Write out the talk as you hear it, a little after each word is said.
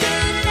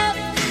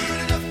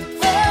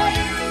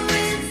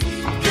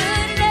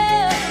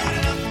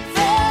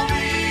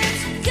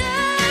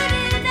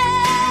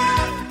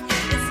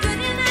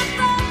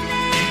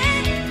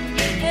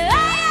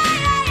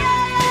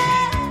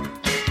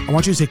I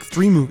want you to take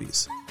 3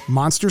 movies: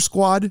 Monster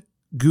Squad,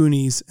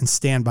 Goonies, and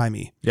Stand By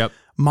Me. Yep.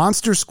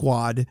 Monster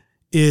Squad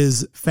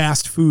is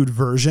fast food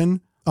version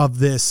of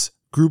this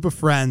group of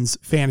friends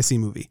fantasy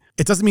movie.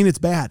 It doesn't mean it's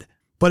bad,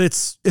 but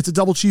it's a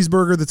double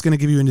cheeseburger that's going to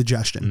give you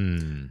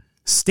indigestion.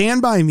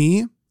 Stand By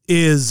Me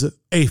is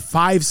a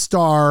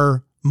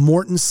 5-star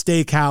Morton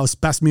Steakhouse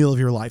best meal of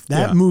your life.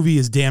 That movie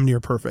is damn near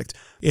perfect.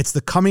 It's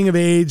the coming of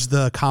age,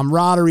 the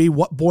camaraderie,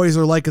 what boys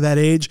are like at that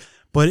age,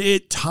 but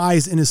it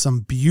ties into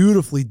some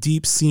beautifully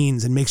deep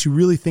scenes and makes you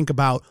really think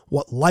about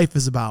what life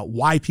is about,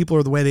 why people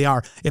are the way they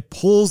are. It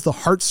pulls the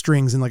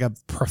heartstrings in like a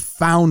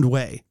profound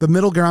way. The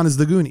middle ground is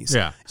the Goonies.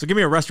 Yeah. So give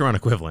me a restaurant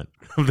equivalent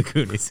of the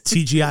Goonies.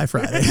 TGI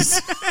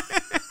Fridays.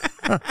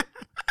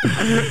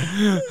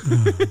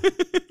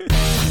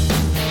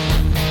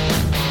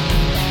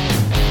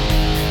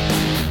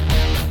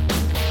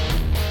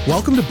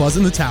 Welcome to Buzz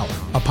in the Tower,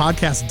 a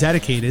podcast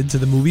dedicated to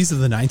the movies of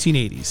the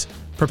 1980s.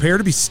 Prepare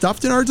to be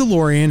stuffed in our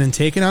DeLorean and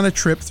taken on a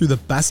trip through the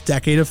best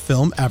decade of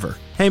film ever.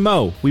 Hey,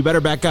 Mo, we better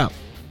back up.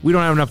 We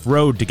don't have enough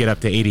road to get up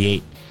to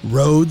 88.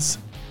 Roads?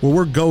 Where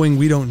we're going,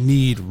 we don't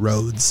need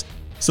roads.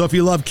 So if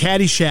you love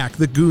Caddyshack,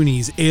 The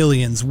Goonies,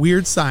 Aliens,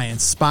 Weird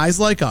Science, Spies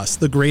Like Us,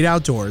 The Great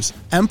Outdoors,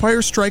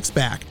 Empire Strikes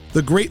Back,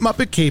 The Great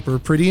Muppet Caper,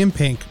 Pretty in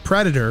Pink,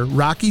 Predator,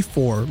 Rocky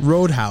IV,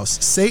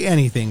 Roadhouse, Say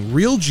Anything,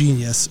 Real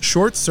Genius,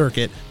 Short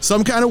Circuit,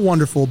 Some Kind of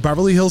Wonderful,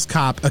 Beverly Hills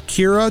Cop,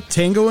 Akira,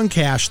 Tango and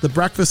Cash, The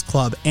Breakfast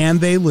Club,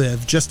 and They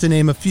Live, just to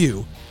name a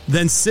few,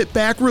 then sit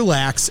back,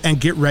 relax, and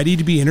get ready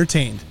to be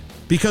entertained.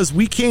 Because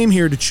we came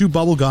here to chew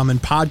bubblegum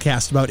and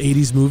podcast about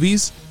 80s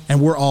movies, and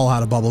we're all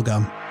out of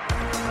bubblegum.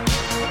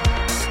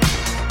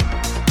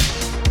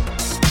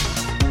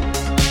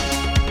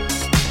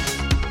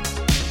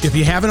 If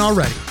you haven't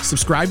already,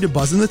 subscribe to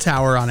Buzz in the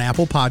Tower on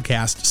Apple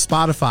Podcasts,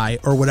 Spotify,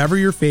 or whatever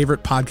your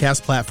favorite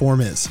podcast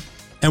platform is.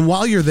 And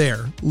while you're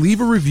there, leave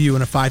a review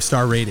and a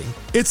 5-star rating.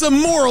 It's a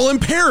moral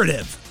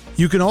imperative!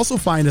 You can also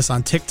find us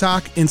on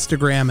TikTok,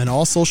 Instagram, and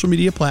all social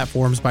media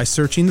platforms by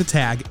searching the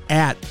tag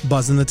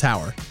 @Buzz in the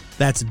Tower.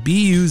 That's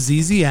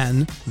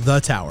BUZZN, The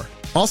Tower.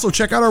 Also,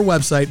 check out our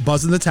website,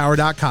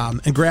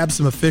 buzzinthetower.com, and grab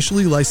some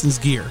officially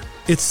licensed gear.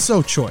 It's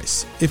so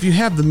choice. If you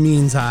have the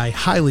means, I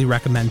highly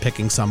recommend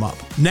picking some up.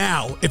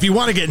 Now, if you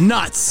want to get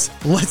nuts,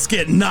 let's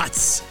get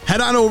nuts.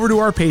 Head on over to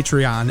our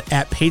Patreon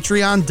at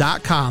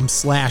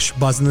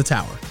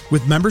patreon.com/buzzinthetower.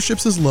 With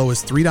memberships as low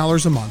as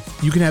 $3 a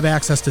month, you can have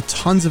access to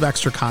tons of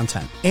extra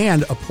content,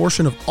 and a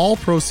portion of all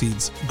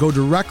proceeds go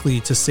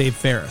directly to Save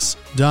Ferris.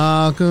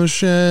 Doc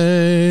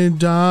O'Shea,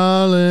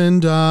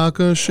 darling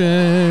Doc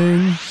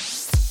O'Shea.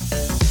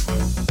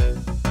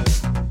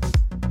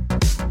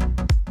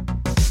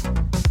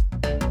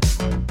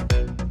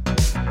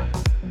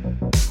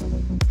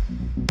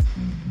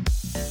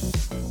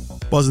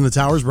 Buzz in the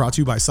Tower is brought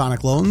to you by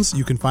Sonic Loans.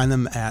 You can find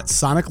them at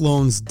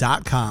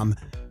sonicloans.com.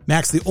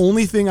 Max, the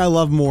only thing I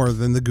love more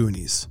than the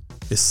Goonies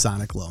is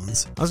Sonic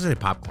Loans. I was going to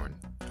say popcorn.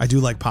 I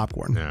do like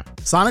popcorn. Yeah.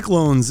 Sonic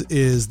Loans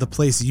is the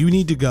place you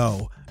need to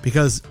go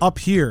because up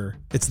here,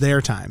 it's their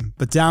time.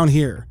 But down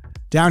here,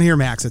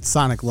 Max, it's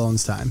Sonic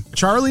Loans time.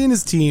 Charlie and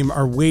his team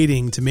are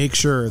waiting to make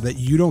sure that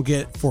you don't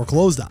get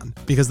foreclosed on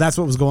because that's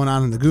what was going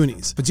on in the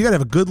Goonies. But you got to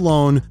have a good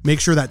loan, make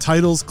sure that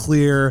title's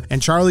clear,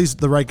 and Charlie's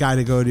the right guy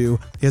to go to.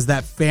 He has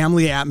that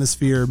family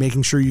atmosphere,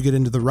 making sure you get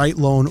into the right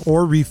loan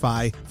or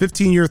refi,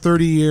 15-year,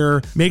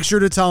 30-year. Make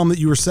sure to tell them that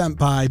you were sent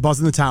by Buzz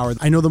in the Tower.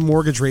 I know the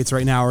mortgage rates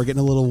right now are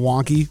getting a little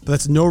wonky, but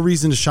that's no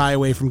reason to shy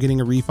away from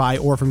getting a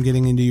refi or from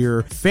getting into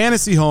your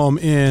fantasy home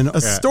in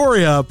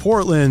Astoria,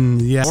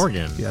 Portland. Yes.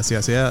 Oregon. Yes.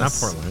 Not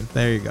Portland.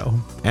 There you go.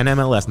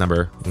 NMLS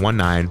number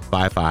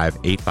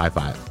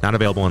 1955855. Not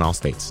available in all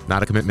states.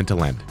 Not a commitment to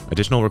lend.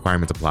 Additional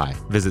requirements apply.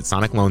 Visit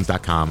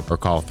sonicloans.com or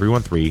call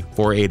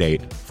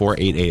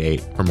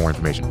 313-488-4888 for more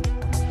information.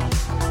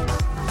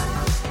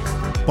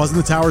 Buzz in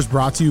the Tower is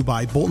brought to you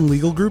by Bolton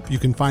Legal Group. You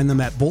can find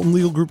them at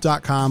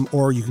boltonlegalgroup.com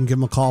or you can give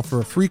them a call for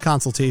a free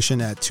consultation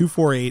at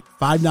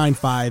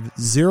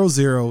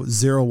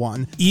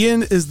 248-595-0001.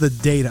 Ian is the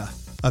data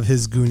of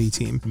his Goonie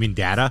team. You mean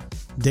data?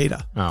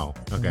 Data. Oh,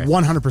 okay.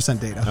 100%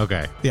 data.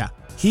 Okay. Yeah.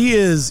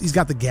 He's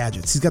got the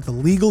gadgets. He's got the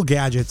legal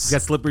gadgets. He's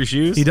got slippery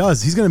shoes? He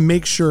does. He's going to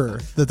make sure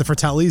that the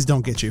Fratellis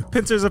don't get you.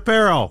 Pincers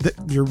Apparel.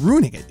 You're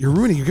ruining it. You're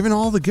giving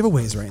all the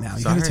giveaways right now.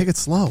 You got to take it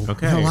slow.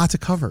 Okay. You got a lot to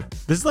cover.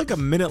 This is like a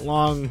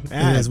minute-long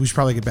ad. It is. We should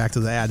probably get back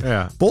to the ad.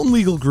 Yeah. Bolton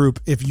Legal Group,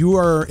 if you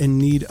are in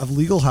need of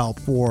legal help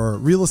for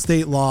real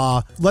estate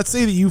law, let's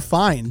say that you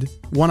find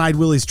One-Eyed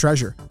Willie's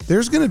treasure.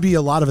 There's going to be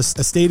a lot of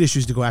estate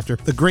issues to go after.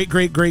 The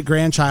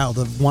great-great-great-grandchild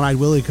of One-Eyed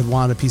Willie could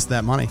want a piece of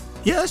that money.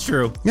 Yeah, that's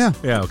true. Yeah.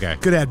 Yeah, okay.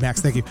 Good ad,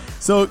 Max. Thank you.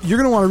 So you're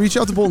going to want to reach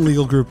out to Bolton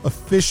Legal Group.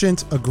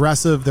 Efficient,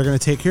 aggressive. They're going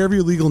to take care of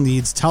your legal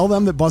needs. Tell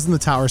them that Buzz in the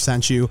Tower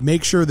sent you.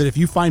 Make sure that if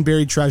you find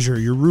buried treasure,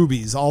 your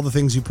rubies, all the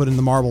things you put in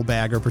the marble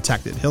bag are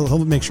protected.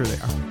 He'll make sure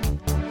they are.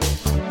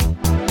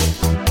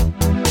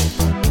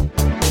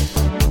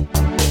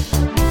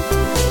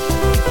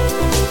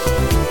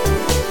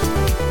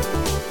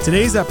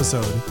 Today's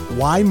episode,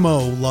 Why Mo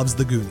Loves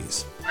the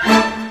Goonies.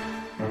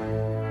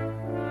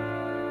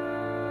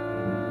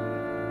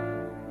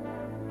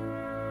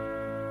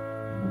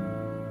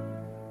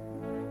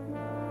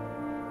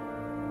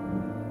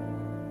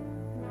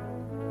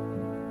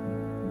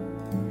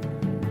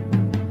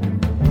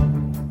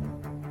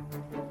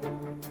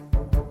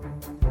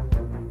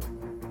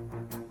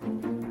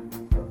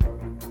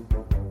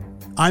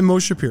 I'm Mo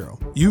Shapiro.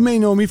 You may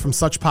know me from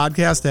such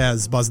podcasts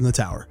as Buzz in the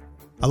Tower.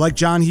 I like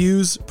John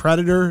Hughes,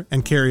 Predator,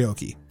 and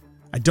karaoke.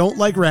 I don't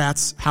like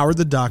Rats, Howard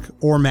the Duck,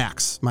 or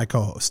Max, my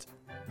co-host.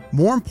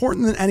 More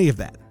important than any of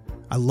that,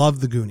 I love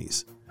the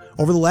Goonies.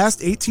 Over the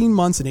last 18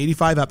 months and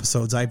 85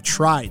 episodes, I've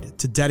tried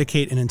to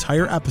dedicate an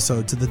entire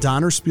episode to the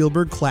Donner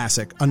Spielberg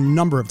classic a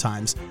number of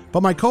times,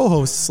 but my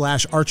co-host /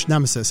 arch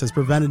nemesis has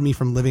prevented me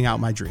from living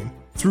out my dream.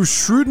 Through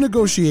shrewd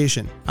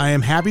negotiation, I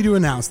am happy to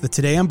announce that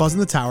today on Buzz in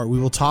the Tower, we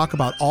will talk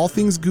about all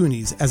things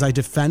Goonies as I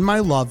defend my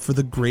love for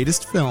the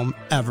greatest film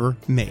ever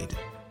made.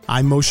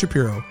 I'm Mo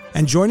Shapiro,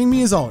 and joining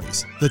me as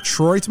always, the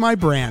Troy to my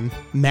brand,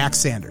 Max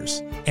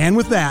Sanders. And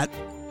with that,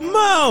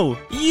 Mo,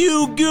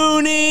 you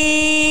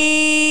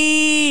Goonie!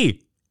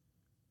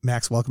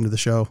 Max, welcome to the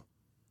show.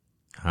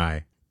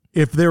 Hi.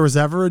 If there was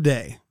ever a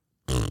day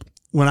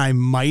when I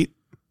might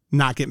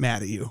not get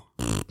mad at you,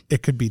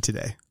 it could be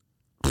today.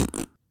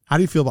 How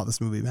do you feel about this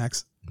movie,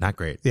 Max? Not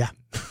great. Yeah.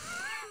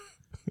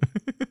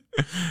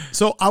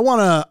 So I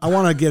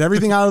wanna get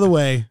everything out of the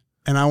way,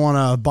 and I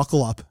wanna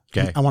buckle up.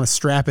 Okay. I wanna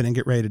strap in and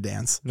get ready to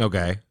dance.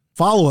 Okay.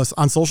 Follow us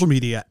on social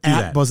media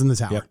at Buzz in the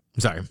Tower. Yep.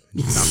 Sorry.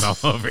 I'm all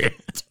over you.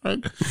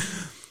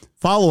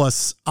 Follow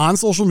us on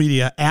social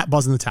media at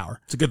Buzz in the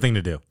Tower. It's a good thing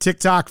to do.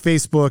 TikTok,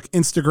 Facebook,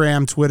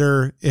 Instagram,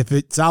 Twitter. If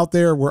it's out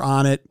there, we're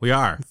on it. We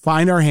are.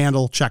 Find our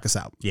handle. Check us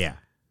out. Yeah.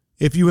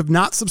 If you have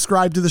not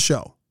subscribed to the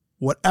show,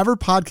 whatever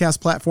podcast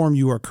platform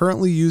you are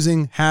currently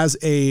using has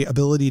a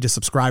ability to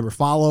subscribe or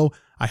follow.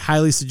 I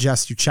highly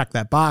suggest you check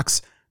that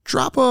box.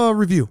 Drop a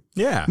review.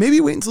 Yeah. Maybe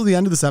wait until the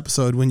end of this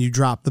episode when you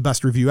drop the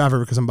best review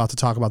ever, because I'm about to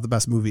talk about the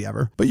best movie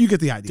ever. But you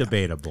get the idea.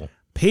 Debatable.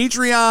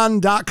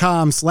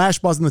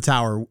 Patreon.com/Buzz in the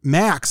Tower.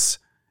 Max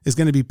is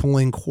going to be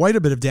pulling quite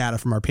a bit of data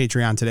from our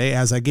Patreon today,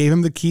 as I gave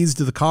him the keys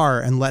to the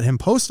car and let him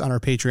post on our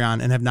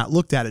Patreon and have not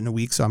looked at it in a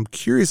week. So I'm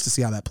curious to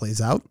see how that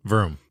plays out.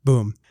 Vroom.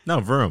 Boom. No,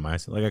 vroom. I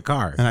said like a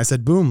car. And I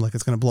said, boom, like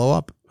it's going to blow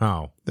up.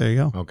 Oh. There you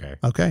go. Okay.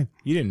 Okay.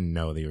 You didn't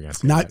know that you were going to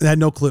say I that. had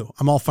no clue.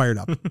 I'm all fired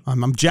up.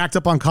 I'm jacked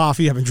up on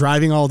coffee. I've been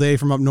driving all day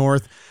from up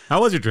north.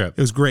 How was your trip?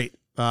 It was great.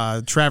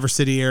 Traverse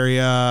City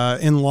area,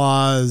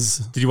 in-laws.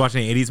 Did you watch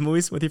any 80s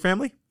movies with your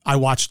family? I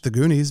watched The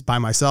Goonies by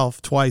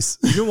myself twice.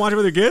 You didn't watch it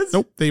with your kids?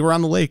 Nope, they were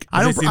on the lake.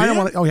 Have they seen it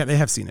yet? Oh yeah, they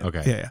have seen it.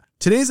 Okay. Yeah.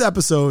 Today's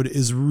episode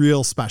is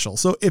real special.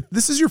 So if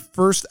this is your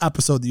first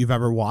episode that you've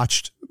ever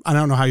watched, I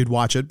don't know how you'd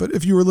watch it, but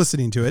if you were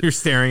listening to it, You're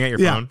staring at your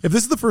phone? if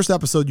this is the first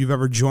episode you've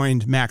ever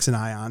joined Max and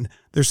I on,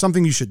 there's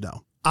something you should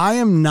know. I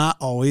am not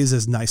always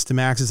as nice to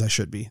Max as I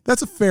should be.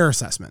 That's a fair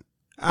assessment.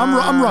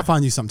 I'm rough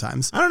on you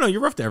sometimes. I don't know.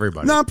 You're rough to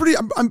everybody. No,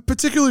 I'm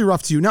particularly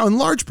rough to you. Now, in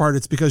large part,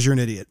 it's because you're an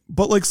idiot.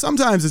 But like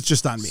sometimes it's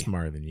just on me.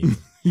 Smarter than you.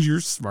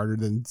 You're smarter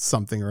than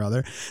something or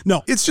other.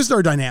 No, it's just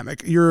our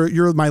dynamic.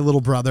 You're my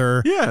little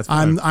brother. Yeah, it's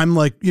fine. I'm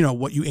like,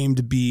 what you aim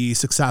to be: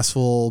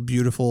 successful,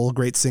 beautiful,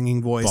 great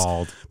singing voice.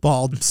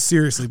 Bald.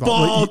 Seriously,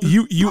 bald. Like,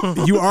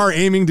 you are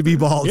aiming to be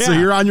bald, so Yeah.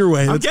 you're on your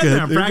way. I'm That's getting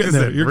good. there. I'm You're getting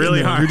practicing You're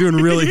really getting hard. You're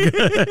doing really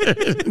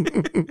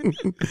good.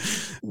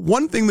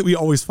 One thing that we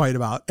always fight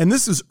about, and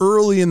this is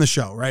early in the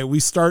show, right?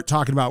 We start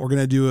talking about we're going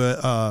to do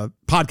a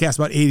podcast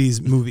about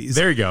 80s movies.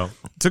 There you go.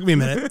 Took me a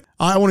minute.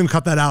 I won't even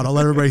cut that out. I'll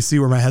let everybody see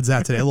where my head's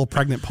at today. A little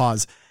pregnant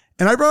pause.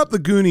 And I brought up The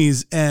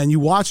Goonies, and you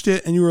watched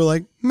it, and you were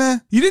like, meh.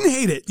 You didn't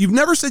hate it. You've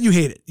never said you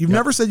hate it. You've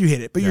never said you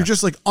hate it, but you're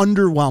just like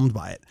underwhelmed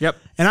by it. Yep.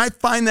 And I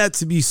find that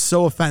to be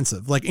so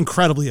offensive, like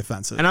incredibly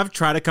offensive. And I've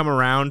tried to come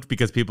around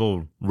because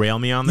people rail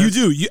me on this.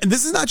 You do. And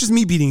this is not just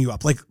me beating you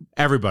up. Like,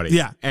 Everybody.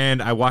 Yeah.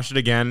 And I watched it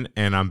again,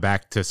 and I'm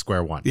back to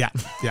square one. yeah.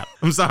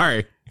 I'm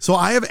sorry. So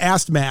I have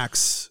asked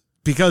Max,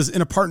 because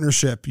in a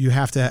partnership, you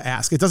have to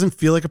ask. It doesn't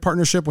feel like a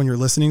partnership when you're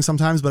listening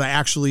sometimes, but I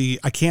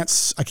can't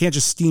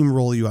just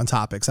steamroll you on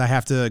topics. I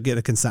have to get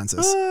a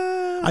consensus.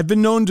 I've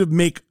been known to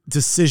make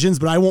decisions,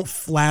 but I won't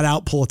flat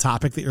out pull a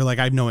topic that you're like,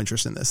 I have no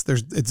interest in this.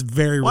 It's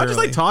very Well, I rarely.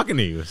 just like talking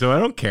to you, so I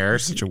don't care. You're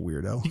such a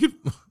weirdo. You could,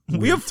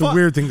 we have It's a fun.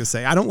 weird thing to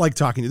say. I don't like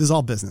talking to you. This is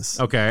all business.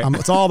 Okay.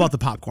 It's all about the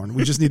popcorn.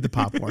 We just need the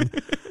popcorn.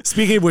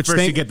 Speaking of which,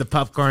 First you get the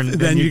popcorn,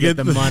 then you get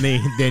the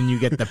money, then you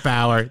get the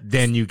power,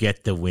 then you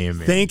get the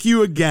women. thank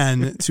you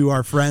again to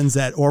our friends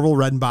at Orville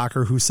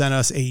Redenbacher, who sent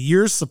us a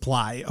year's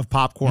supply of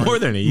popcorn. More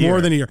than a year.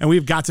 And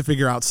we've got to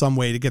figure out some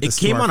way to get this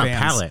to came our on a fans.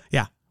 pallet.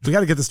 Yeah. We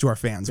got to get this to our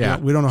fans. Yeah.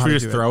 We don't know how Should to we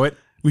do just throw it?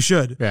 We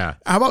should. Yeah.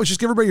 How about we just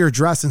give everybody your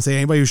address and say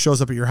anybody who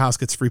shows up at your house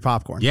gets free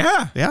popcorn?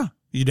 Yeah. Yeah.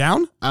 You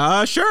down?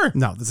 Sure.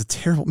 No, that's a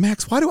terrible.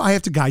 Max, why do I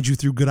have to guide you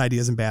through good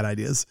ideas and bad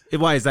ideas?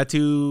 Why is that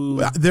too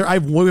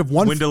We have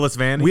one windowless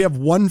van? We have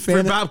one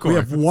fan. Free popcorn. We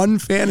have one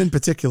fan in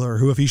particular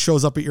who, if he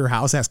shows up at your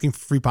house asking for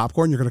free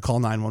popcorn, you're going to call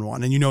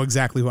 911, and you know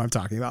exactly who I'm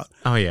talking about.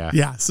 Oh yeah.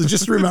 Yeah. So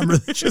just remember,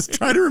 just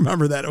try to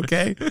remember that.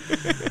 Okay.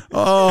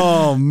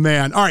 Oh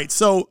man. All right.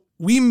 So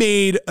we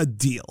made a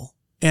deal,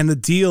 and the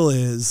deal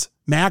is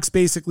Max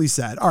basically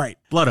said, all right,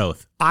 Blood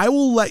oath. I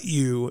will let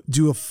you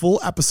do a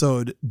full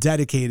episode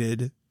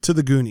dedicated to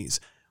the Goonies.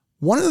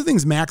 One of the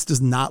things Max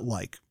does not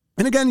like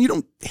And again, you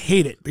don't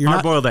hate it, but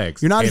hard-boiled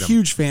eggs. You're not Hate a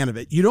huge fan of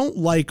it. You don't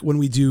like when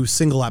we do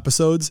single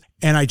episodes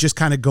and I just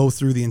kind of go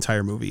through the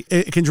entire movie.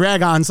 It can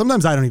drag on.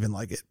 Sometimes I don't even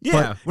like it.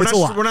 Yeah, but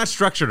we're not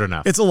structured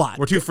enough. It's a lot.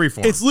 We're too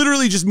freeform. It's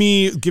literally just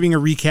me giving a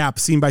recap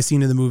scene by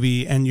scene of the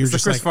movie, and you're it's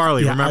just Chris like,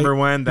 Farley. Yeah, Remember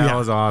when? That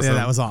was awesome. Yeah,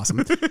 that was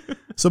awesome.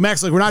 So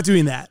Max, like, we're not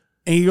doing that.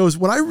 And he goes,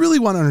 what I really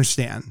want to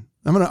understand,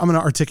 I'm gonna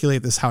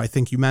articulate this how I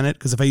think you meant it,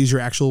 because if I use your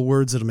actual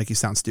words, it'll make you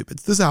sound stupid.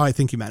 This is how I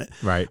think you meant it.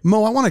 Right.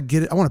 Mo, I want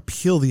to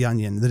peel the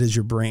onion that is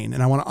your brain,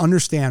 and I want to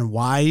understand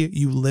why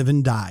you live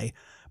and die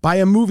by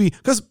a movie,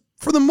 because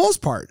for the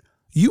most part,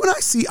 you and I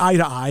see eye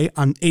to eye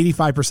on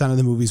 85% of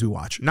the movies we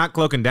watch. Not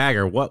Cloak and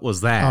Dagger. What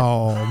was that?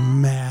 Oh,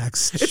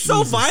 Max. It's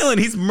so violent.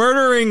 He's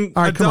murdering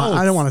All right, adults. come on.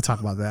 I don't want to talk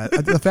about that.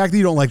 The fact that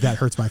you don't like that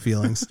hurts my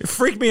feelings. It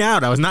freaked me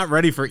out. I was not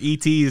ready for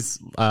E.T.'s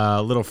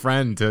little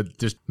friend to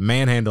just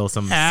manhandle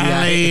some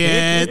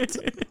Elliot.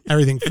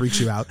 Everything freaks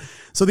you out.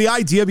 So the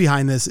idea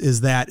behind this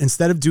is that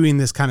instead of doing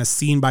this kind of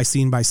scene by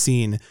scene by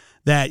scene,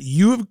 that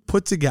you have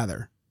put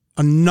together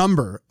a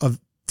number of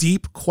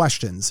deep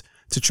questions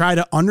to try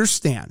to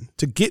understand,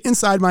 to get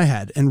inside my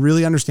head and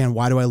really understand,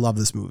 why do I love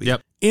this movie?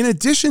 Yep. In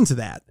addition to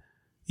that,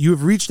 you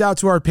have reached out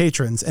to our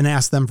patrons and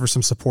asked them for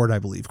some support, I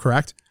believe,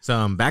 correct?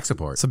 Some back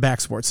support. Some back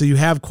support. So you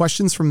have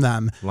questions from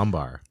them.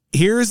 Lumbar.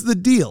 Here's the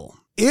deal.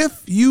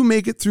 If you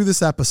make it through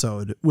this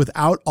episode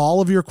without all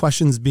of your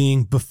questions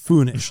being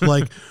buffoonish,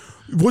 like,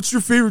 what's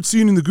your favorite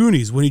scene in The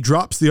Goonies? When he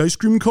drops the ice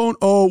cream cone?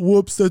 Oh,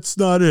 whoops, that's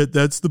not it.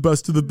 That's the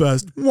best of the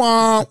best.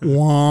 Wah,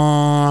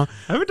 wah. I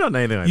haven't done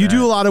anything like You that.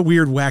 do a lot of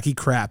weird, wacky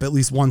crap at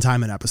least one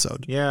time an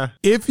episode. Yeah.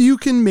 If you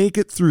can make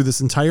it through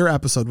this entire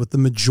episode with the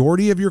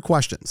majority of your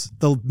questions,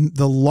 the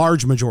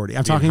large majority,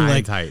 I'm talking high like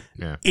and tight.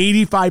 Yeah.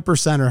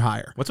 85% or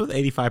higher. What's with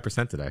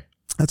 85% today?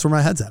 That's where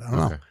my head's at. I don't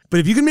know. Okay. But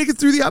if you can make it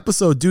through the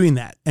episode doing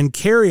that and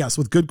carry us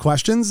with good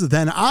questions,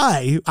 then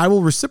I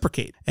will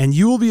reciprocate, and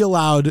you will be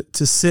allowed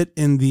to sit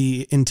in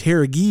the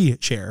interrogee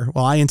chair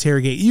while I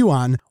interrogate you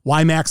on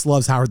why Max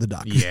loves Howard the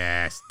Duck.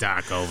 Yes,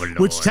 Duck Overlord.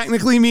 Which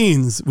technically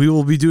means we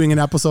will be doing an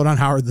episode on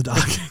Howard the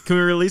Duck. Can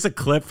we release a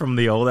clip from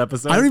the old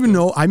episode? I don't even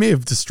know. I may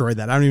have destroyed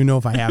that. I don't even know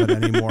if I have it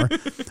anymore.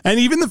 And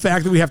even the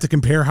fact that we have to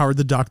compare Howard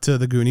the Duck to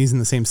the Goonies in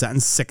the same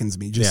sentence sickens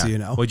me, just so you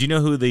know. Well, do you know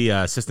who the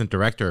assistant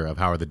director of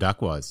Howard the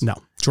Duck was? No.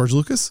 George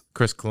Lucas?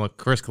 Chris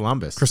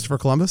Columbus. Christopher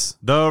Columbus?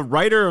 The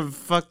writer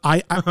of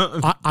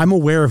I'm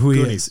aware of who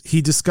he is.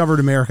 He discovered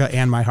America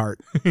and my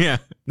heart. Yeah.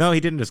 No, he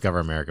didn't discover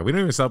America. We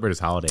don't even celebrate his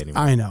holiday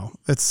anymore. I know.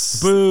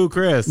 It's Boo,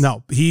 Chris.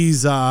 No,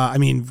 he's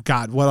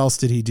God, what else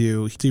did he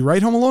do? Did he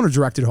write Home Alone or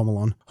directed Home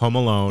Alone? Home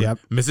Alone. Yep.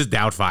 Mrs.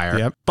 Doubtfire.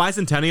 Yep.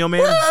 Bicentennial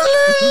Man.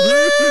 He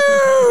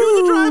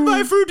was a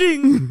drive-by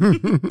fruiting.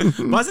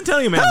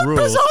 Bicentennial Man rules.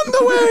 Is on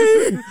the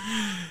way.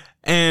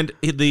 And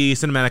the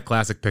cinematic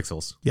classic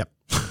Pixels. Yep.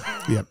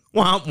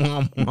 Womp,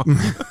 womp,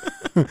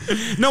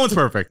 womp. No one's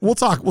perfect. We'll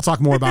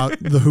talk more about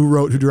the who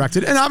wrote, who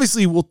directed, and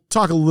obviously we'll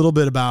talk a little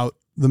bit about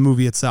the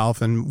movie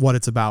itself and what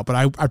it's about, but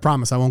I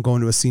promise I won't go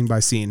into a scene by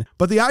scene.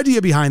 But the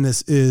idea behind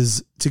this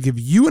is to give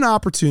you an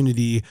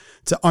opportunity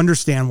to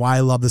understand why I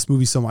love this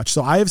movie so much.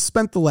 So I have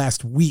spent the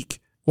last week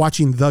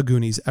watching The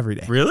Goonies every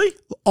day. Really?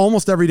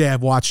 Almost every day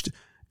I've watched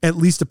at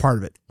least a part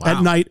of it.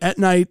 Wow. At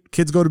night,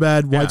 kids go to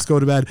bed, wives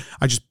go to bed.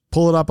 I just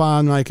pull it up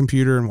on my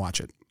computer and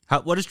watch it.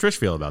 What does Trish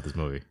feel about this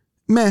movie?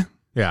 Meh.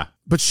 Yeah.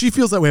 But she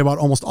feels that way about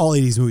almost all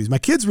 80s movies. My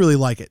kids really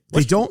like it.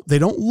 They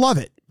don't love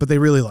it, but they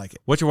really like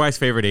it. What's your wife's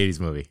favorite 80s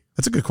movie?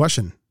 That's a good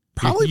question.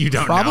 Probably You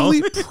don't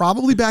know?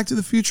 Probably Back to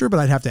the Future, but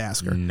I'd have to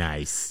ask her.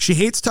 Nice. She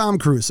hates Tom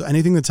Cruise, so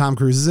anything that Tom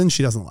Cruise is in,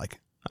 she doesn't like.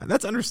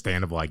 That's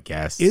understandable, I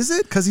guess. Is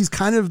it? Because he's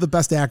kind of the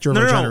best actor of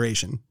our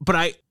generation. But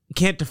I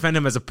can't defend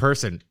him as a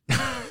person.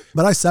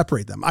 But I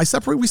separate them.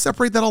 We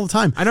separate that all the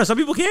time. I know some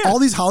people can't. All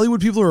these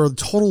Hollywood people are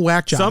total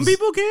whack jobs. Some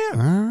people can't.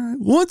 All right.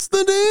 What's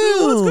the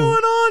deal? What's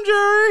going on,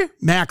 Jerry?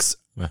 Max,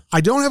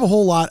 I don't have a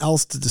whole lot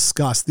else to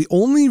discuss. The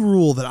only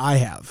rule that I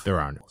have,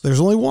 there's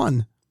only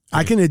one.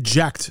 I can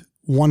eject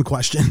one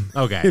question.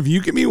 Okay. If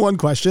you give me one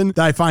question that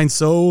I find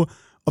so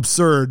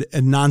absurd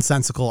and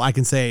nonsensical, I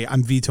can say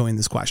I'm vetoing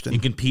this question. You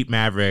can Pete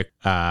Maverick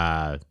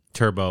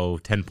Turbo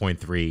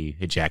 10.3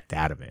 eject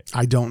out of it.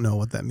 I don't know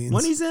what that means.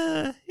 When he's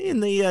in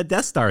the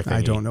Death Star thing.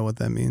 I don't know what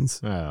that means.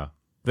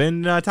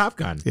 Then Top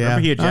Gun. Yeah,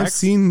 remember he ejects? I've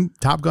seen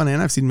Top Gun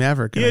and I've seen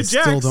Maverick. And I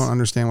still don't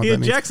understand what that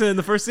means. He ejects in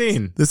the first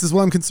scene. This is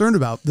what I'm concerned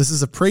about. This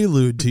is a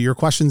prelude to your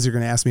questions you're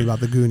going to ask me about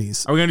the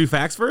Goonies. Are we going to do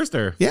facts first,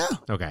 or? Yeah.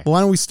 Okay. Well,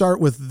 why don't we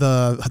start with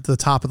the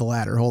top of the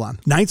ladder? Hold on.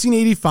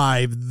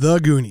 1985, The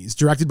Goonies,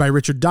 directed by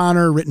Richard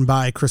Donner, written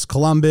by Chris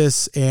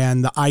Columbus,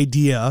 and the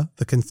idea,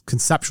 the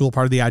conceptual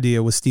part of the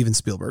idea was Steven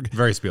Spielberg.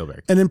 Very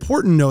Spielberg. An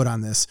important note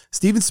on this,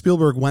 Steven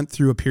Spielberg went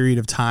through a period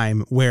of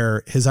time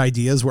where his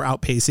ideas were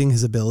outpacing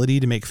his ability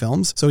to make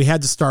films. So he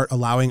had to start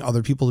allowing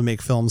other people to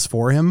make films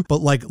for him. But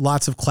like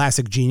lots of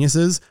classic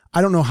geniuses, I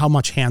don't know how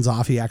much hands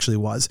off he actually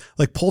was.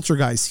 Like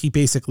Poltergeist, he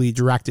basically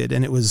directed,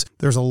 and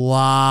there's a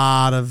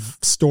lot of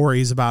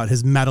stories about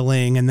his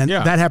meddling, and then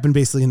that happened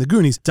basically in the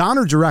Goonies.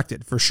 Donner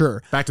directed for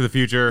sure. Back to the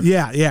Future.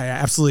 Yeah,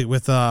 absolutely.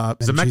 With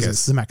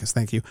Zemeckis. Zemeckis,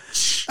 thank you.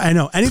 I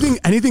know.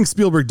 Anything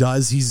Spielberg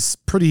does, he's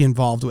pretty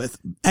involved with.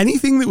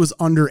 Anything that was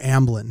under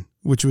Amblin,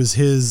 which was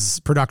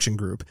his production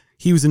group,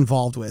 he was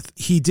involved with.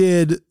 He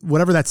did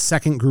whatever that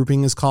second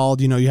grouping is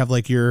called. You know, you have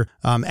like your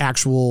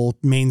actual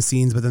main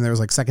scenes, but then there's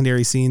like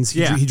secondary scenes.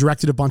 He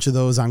directed a bunch of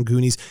those on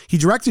Goonies. He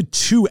directed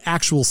 2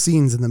 actual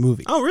scenes in the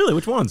movie. Oh, really?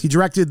 Which ones? He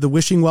directed the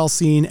wishing well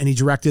scene, and he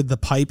directed the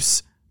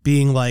pipes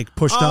being like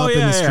pushed up in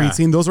the street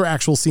scene. Those were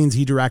actual scenes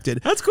he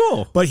directed. That's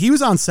cool. But he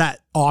was on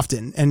set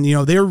often, and you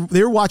know they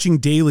were watching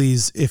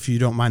dailies, if you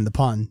don't mind the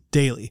pun,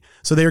 daily.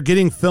 So they were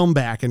getting film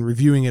back and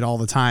reviewing it all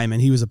the time,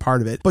 and he was a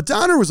part of it. But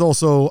Donner was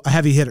also a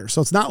heavy hitter,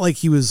 so it's not like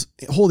he was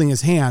holding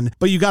his hand,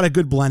 but you got a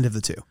good blend of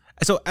the two.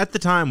 So at the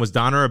time, was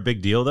Donner a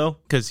big deal though?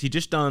 Because he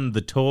just done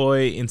The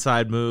Toy,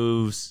 Inside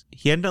Moves.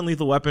 He hadn't done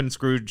Lethal Weapon,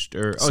 Scrooged,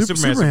 or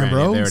Superman,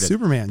 bro. Yeah, there it is.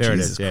 Superman. There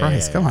Jesus it is.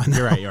 Christ, come on.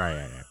 You're right.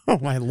 Yeah. Oh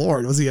my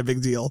Lord, was he a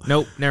big deal?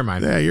 Nope, never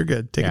mind. Yeah, you're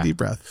good. Take a deep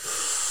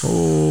breath.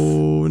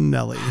 Oh,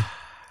 Nelly.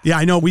 Yeah,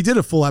 I know. We did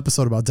a full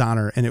episode about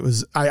Donner, and it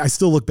was, I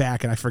still look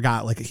back and I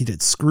forgot, like he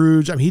did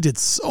Scrooge. I mean, he did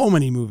so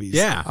many movies.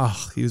 Yeah.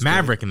 Oh, he was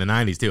Maverick great. in the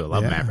 90s too. I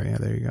love Maverick. Yeah,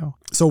 there you go.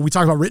 So we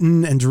talked about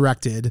written and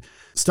directed,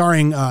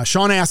 starring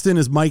Sean Astin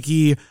as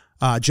Mikey,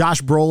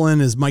 Josh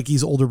Brolin as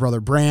Mikey's older brother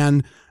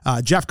Bran,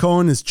 Jeff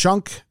Cohen as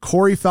Chunk,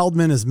 Corey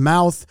Feldman as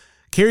Mouth,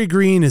 Kerry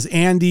Green as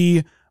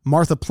Andy,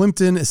 Martha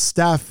Plimpton as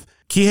Steph,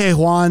 Kihei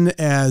Huan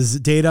as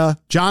Data,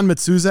 John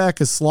Matsuzak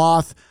as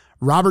Sloth,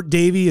 Robert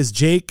Davey as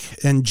Jake,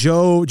 and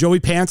Joey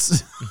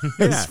Pants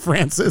as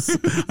Francis.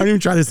 I'm even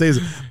trying to say his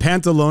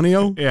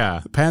Pantalonio. Yeah.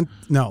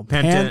 Pantaleano.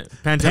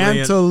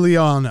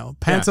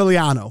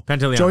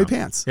 Joey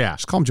Pants. Yeah.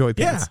 Just call him Joey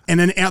Pants. Yeah. And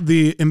then add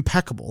the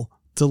impeccable,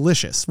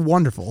 delicious,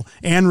 wonderful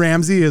Anne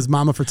Ramsey as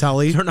Mama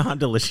Fratelli. I don't know how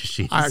delicious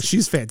she is.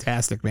 She's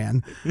fantastic,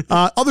 man.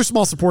 Other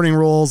small supporting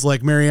roles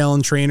like Mary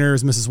Ellen Trainor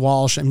as Mrs.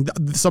 Walsh, and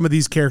some of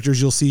these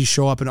characters you'll see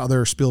show up in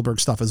other Spielberg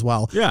stuff as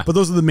well. Yeah. But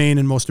those are the main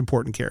and most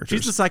important characters.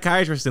 She's the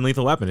psychiatrist in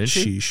Lethal Weapon, isn't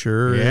she? She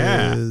sure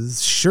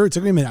is. Sure, it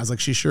took me a minute. I was like,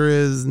 she sure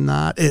is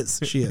not.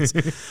 She is.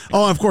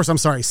 Oh, of course, I'm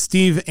sorry.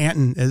 Steve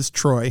Anton is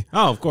Troy.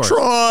 Oh, of course.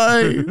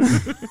 Troy!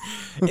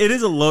 It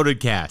is a loaded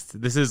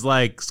cast. This is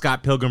like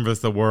Scott Pilgrim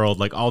vs. the World.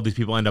 Like all these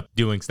people end up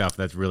doing stuff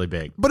that's really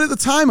big. But at the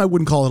time, I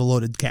wouldn't call it a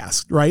loaded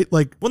cast, right?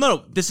 Like, well,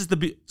 no. This is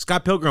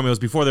Scott Pilgrim. It was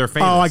before they were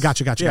famous. Oh, I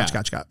gotcha. Yeah.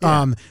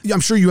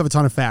 I'm sure you have a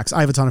ton of facts. I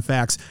have a ton of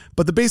facts.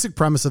 But the basic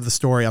premise of the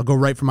story, I'll go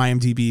right from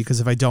IMDb, because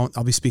if I don't,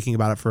 I'll be speaking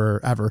about it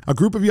forever. A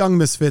group of young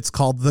misfits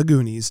called the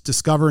Goonies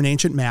discover an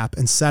ancient map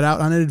and set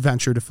out on an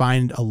adventure to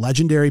find a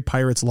legendary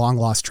pirate's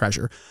long-lost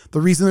treasure.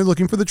 The reason they're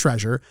looking for the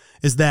treasure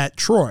is that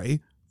Troy,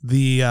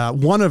 the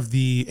one of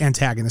the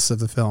antagonists of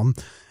the film,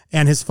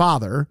 and his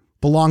father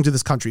belong to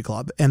this country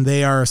club, and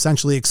they are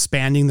essentially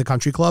expanding the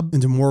country club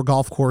into more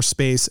golf course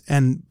space.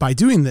 And by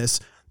doing this,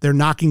 they're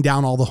knocking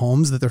down all the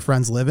homes that their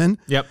friends live in.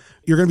 Yep.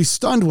 You're going to be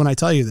stunned when I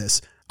tell you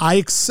this. I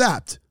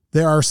accept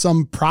there are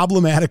some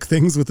problematic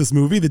things with this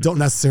movie that don't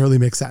necessarily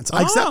make sense.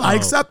 I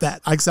accept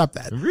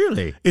that.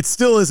 Really? It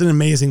still is an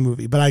amazing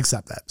movie, but I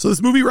accept that. So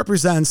this movie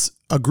represents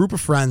a group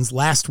of friends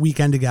last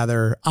weekend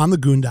together on the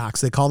Goondocks.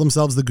 They call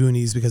themselves the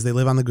Goonies because they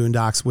live on the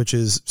Goondocks, which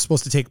is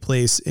supposed to take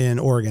place in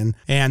Oregon.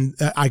 And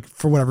I,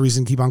 for whatever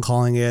reason, keep on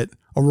calling it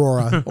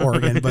Aurora,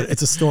 Oregon, but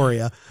it's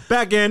Astoria.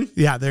 Back in.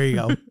 Yeah, there you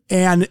go.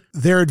 And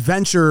their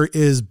adventure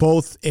is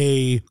both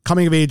a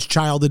coming-of-age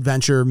child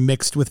adventure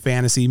mixed with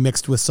fantasy,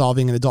 mixed with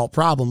solving an adult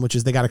problem, which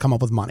is they got to come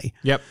up with money.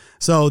 Yep.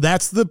 So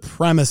that's the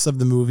premise of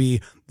the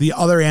movie. The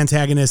other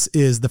antagonist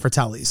is the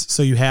Fratellis.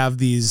 So you have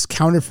these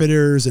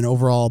counterfeiters and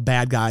overall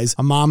bad guys,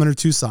 a mom and her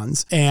 2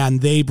 sons,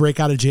 and they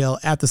break out of jail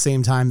at the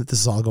same time that this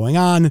is all going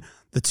on.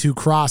 The 2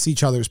 cross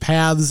each other's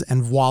paths,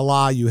 and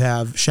voila, you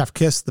have Chef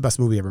Kiss, the best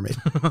movie ever made.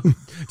 Do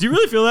you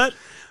really feel that?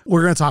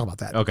 We're going to talk about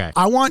that. Okay.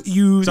 I want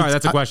you... Sorry,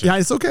 that's a question. Yeah,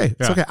 it's okay.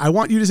 It's okay. I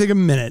want you to take a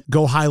minute,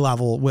 go high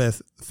level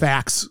with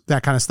facts,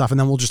 that kind of stuff, and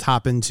then we'll just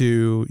hop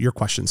into your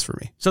questions for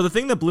me. So the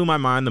thing that blew my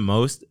mind the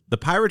most, the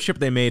pirate ship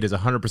they made is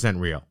 100%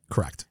 real.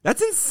 Correct.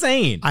 That's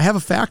insane. I have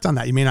a fact on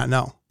that you may not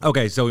know.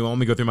 Okay, so you want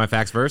me to go through my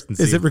facts first? And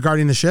see? Is it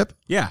regarding the ship?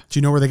 Yeah. Do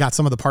you know where they got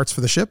some of the parts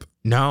for the ship?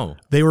 No.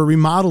 They were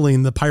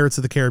remodeling the Pirates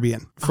of the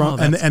Caribbean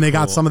and they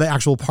got cool. some of the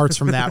actual parts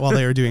from that while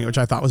they were doing it, which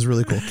I thought was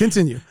really cool.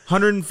 Continue.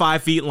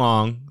 105 feet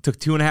long, took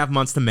 2.5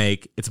 months to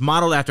make. It's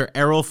modeled after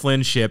Errol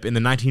Flynn's ship in the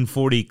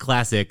 1940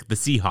 classic, the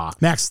Seahawk.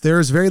 Max,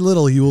 there is very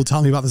little you will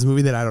tell me about this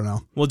movie that I don't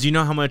know. Well, do you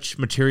know how much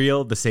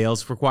material the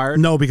sails required?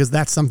 No, because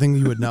that's something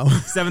you would know.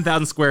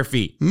 7,000 square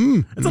feet.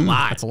 That's a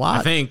lot. That's a lot.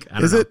 I think. I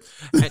don't Is know.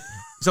 it?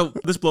 So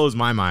this blows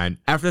my mind.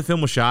 After the film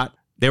was shot,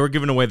 they were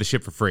giving away the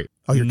ship for free.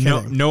 Oh, you're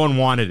kidding. No one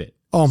wanted it.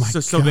 Oh my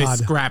So they God.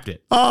 scrapped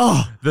it.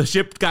 Oh, The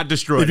ship got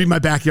destroyed. it'd be my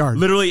backyard.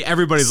 Literally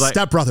everybody's like,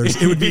 Step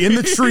Brothers. It would be in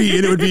the tree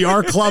and it would be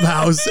our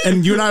clubhouse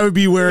and you and I would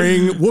be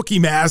wearing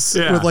Wookiee masks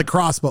with like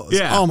crossbows.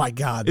 Yeah. Oh my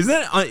God. Isn't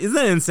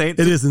that insane?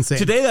 It is insane.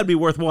 Today that'd be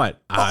worth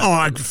what?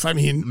 I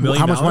mean, $1 million?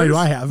 how much money do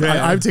I have?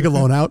 Yeah. I'd take a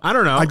loan out. I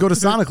don't know. I'd go to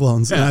Sonic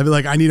Loans and I'd be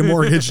like, I need a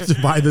mortgage to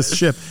buy this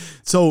ship.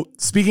 So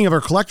speaking of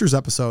our collector's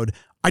episode,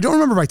 I don't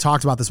remember if I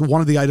talked about this. One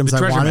of the items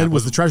I wanted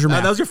was the treasure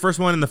map. That was your first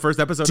one in the first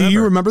episode. Do you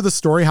ever. remember the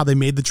story, how they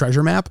made the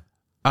treasure map?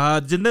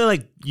 Didn't they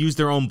like use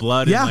their own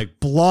blood? Yeah, and, like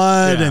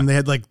blood, Yeah. and they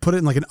had like put it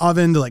in like an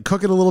oven to like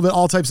cook it a little bit,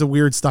 all types of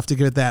weird stuff to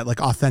give it that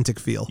like authentic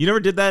feel. You never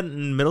did that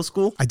in middle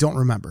school? I don't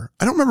remember.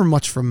 I don't remember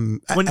much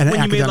from When an you made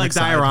academic like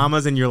side.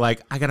 dioramas and you're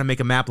like, I gotta make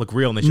a map look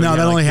real, and they show No, you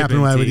that how to, only like, dip happened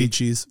it when I in would tea. eat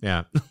cheese.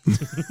 Yeah.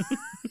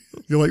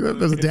 You're like,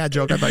 there's a dad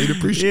joke I thought you'd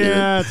appreciate.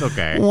 Yeah, it's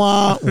okay.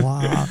 Wah,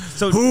 wah.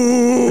 So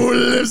Who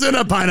lives in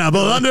a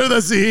pineapple under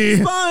the sea?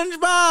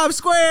 SpongeBob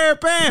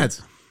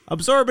SquarePants,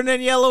 absorbent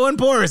and yellow and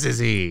porous is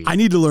he. I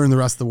need to learn the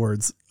rest of the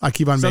words. I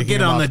keep on So making get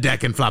them on up. the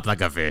deck and flop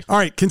like a fish. All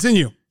right,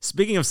 continue.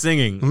 Speaking of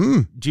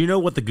singing, do you know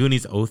what the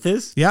Goonies oath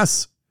is?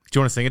 Yes. Do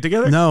you want to sing it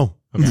together? No.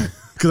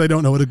 Because I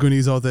don't know what a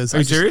Goonies oath is. Are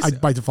you serious? I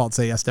by default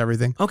say yes to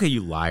everything. Okay,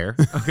 you liar.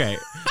 Okay,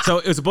 so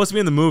it was supposed to be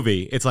in the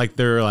movie. It's like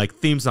their like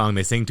theme song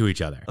they sing to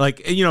each other.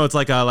 Like it's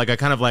like a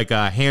kind of like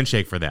a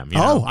handshake for them. You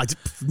know?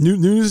 New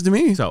news to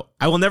me. So,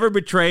 I will never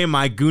betray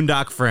my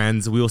Goondock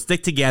friends. We will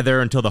stick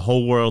together until the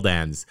whole world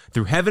ends.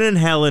 Through heaven and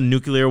hell and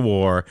nuclear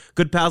war,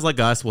 good pals like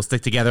us will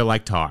stick together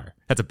like tar.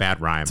 That's a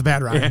bad rhyme. It's a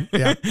bad rhyme.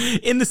 Yeah.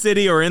 In the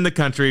city or in the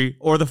country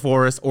or the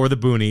forest or the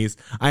boonies,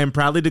 I am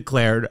proudly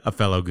declared a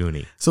fellow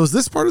Goonie. So is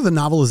this part of the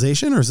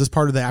novelization or is this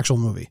part of the actual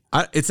movie?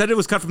 It said it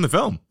was cut from the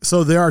film.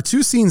 So there are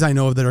two scenes I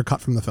know of that are cut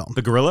from the film.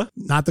 The gorilla?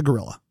 Not the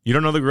gorilla. You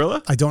don't know the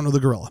gorilla? I don't know the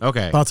gorilla.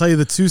 Okay. But I'll tell you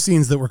the two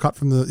scenes that were cut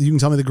from the, you can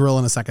tell me the gorilla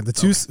in a second. The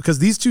two, because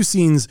these two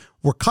scenes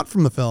were cut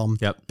from the film,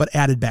 Yep. but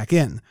added back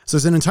in. So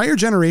there's an entire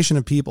generation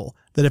of people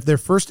that if their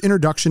first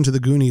introduction to the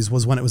Goonies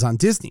was when it was on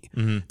Disney,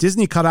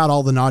 Disney cut out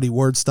all the naughty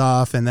word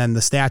stuff and then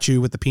the statue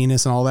with the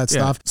penis and all that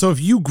stuff. So if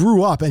you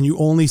grew up and you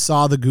only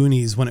saw the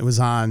Goonies when it was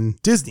on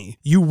Disney,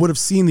 you would have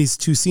seen these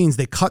two scenes.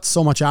 They cut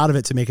so much out of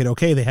it to make it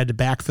okay. They had to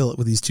backfill it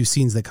with these two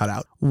scenes they cut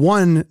out.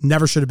 One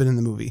never should have been in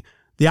the movie.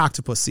 The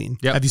octopus scene.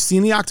 Yep. Have you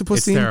seen the octopus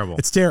It's scene? terrible.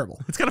 It's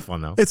terrible. It's kind of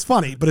fun, though. It's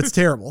funny, but it's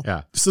terrible.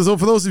 Yeah. So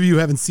for those of you who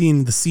haven't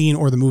seen the scene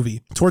or the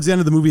movie, towards the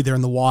end of the movie, they're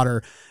in the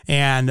water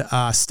and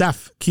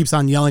Steph keeps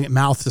on yelling at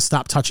Mouth to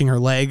stop touching her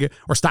leg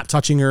or stop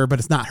touching her, but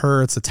it's not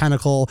her, it's a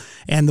tentacle.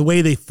 And the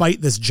way they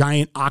fight this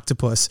giant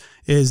octopus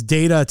is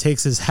Data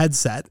takes his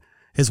headset,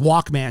 his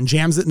Walkman,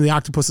 jams it in the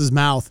octopus's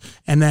mouth,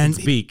 and then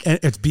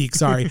it's beak,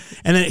 sorry.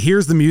 And then it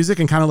hears the music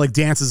and kind of like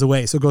dances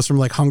away. So it goes from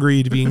like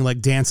hungry to being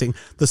like dancing.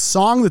 The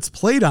song that's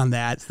played on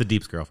that It's the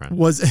Deep's girlfriend.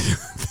 was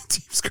the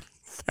Deep's.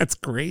 That's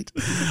great.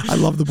 I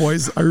love The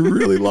Boys. I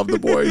really love The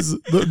Boys.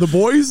 The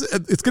Boys,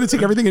 it's going to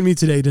take everything in me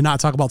today to not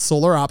talk about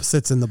solar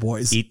opposites in The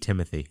Boys. Eat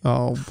Timothy.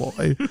 Oh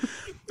boy.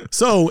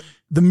 So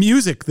the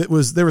music there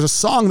was a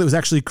song that was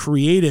actually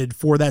created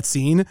for that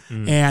scene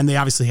and they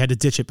obviously had to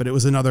ditch it, but it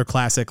was another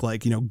classic,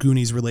 like,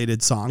 Goonies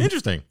related song.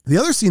 Interesting. The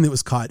other scene that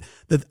was cut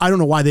that I don't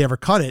know why they ever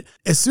cut it.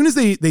 As soon as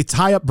they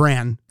tie up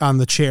Bran on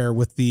the chair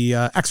with the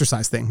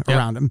exercise thing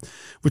around him,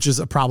 which is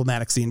a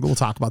problematic scene, but we'll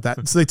talk about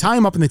that. So they tie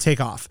him up and they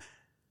take off.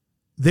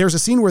 There's a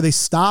scene where they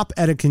stop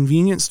at a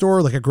convenience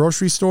store, like a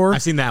grocery store.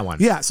 I've seen that one.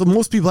 Yeah. So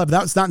most people have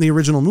that. It's not in the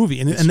original movie.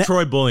 And that,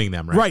 Troy bullying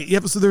them, right? right.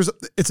 Yep. So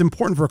it's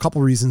important for a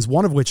couple reasons.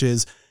 One of which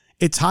is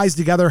it ties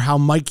together how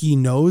Mikey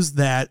knows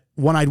that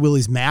One-Eyed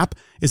Willie's map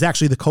is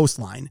actually the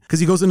coastline, because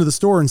he goes into the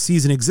store and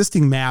sees an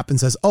existing map and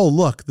says, oh,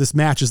 look, this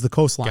matches the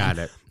coastline. Got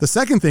it. The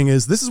second thing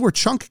is this is where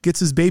Chunk gets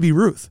his Baby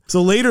Ruth.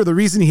 So later, the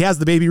reason he has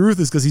the Baby Ruth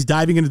is because he's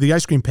diving into the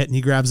ice cream pit and he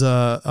grabs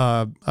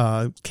a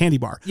candy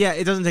bar. Yeah,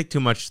 it doesn't take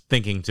too much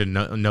thinking to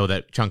know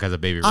that Chunk has a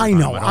baby. I Ruth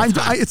know. on him at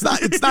all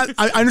It's not.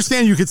 I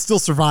understand you could still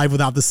survive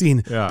without the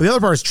scene. Yeah. But the other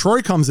part is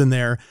Troy comes in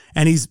there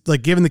and he's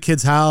like giving the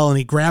kids hell and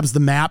he grabs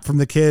the map from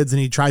the kids and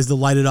he tries to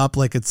light it up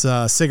like it's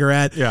a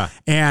cigarette. Yeah.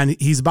 And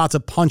he's about to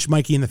punch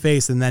Mikey in the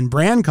face. And then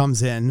Bran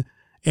comes in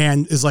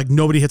and is like,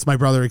 nobody hits my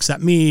brother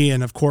except me.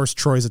 And of course,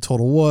 Troy's a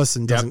total wuss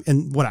and doesn't,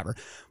 and whatever.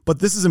 But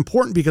this is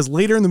important because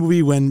later in the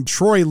movie, when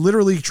Troy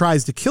literally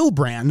tries to kill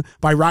Bran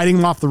by riding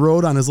him off the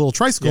road on his little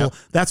tricycle,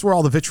 that's where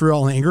all the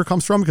vitriol and anger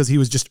comes from, because he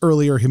was just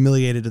earlier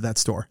humiliated at that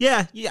store.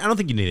 Yeah, I don't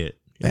think you need it.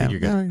 I think you're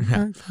good. All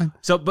right, fine.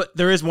 So, but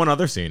there is one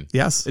other scene.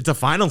 Yes. It's a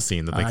final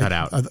scene that they cut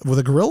out. With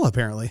a gorilla,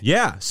 apparently.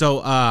 Yeah.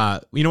 So,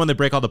 when they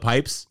break all the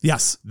pipes?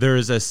 Yes.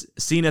 There's a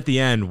scene at the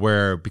end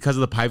where, because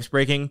of the pipes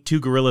breaking, 2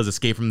 gorillas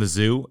escape from the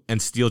zoo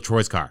and steal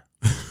Troy's car.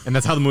 And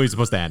that's how the movie's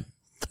supposed to end.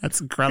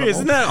 That's incredible.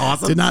 Isn't that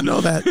awesome? Did not know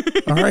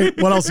that. All right.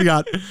 What else you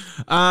got?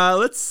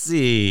 Let's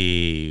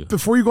see.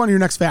 Before you go on to your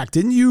next fact,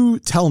 didn't you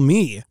tell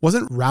me,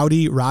 wasn't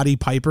Roddy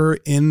Piper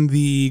in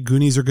the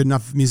Goonies Are Good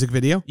Enough music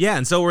video? Yeah,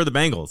 and so were the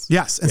Bengals.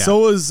 Yes. And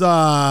so was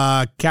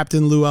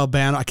Captain Lou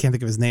Albano. I can't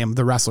think of his name.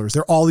 The wrestlers.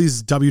 They're all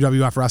these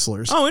WWF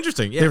wrestlers. Oh,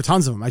 interesting. Yeah. There were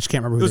tons of them. I just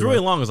can't remember who It was they really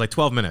were. long. It was like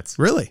 12 minutes.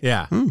 Really?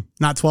 Yeah.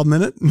 Not 12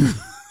 minutes?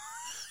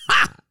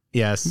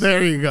 Yes.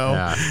 There you go.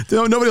 Yeah.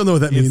 Nobody will know what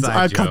that means. Inside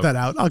I'll joke. cut that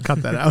out. I'll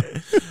cut that out.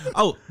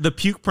 Oh, the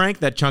puke prank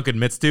that Chunk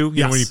admits to, you know,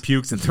 Yes. when he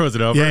pukes and throws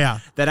it over? Yeah.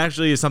 That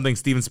actually is something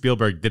Steven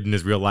Spielberg did in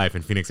his real life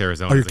in Phoenix,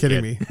 Arizona. Oh, you're as a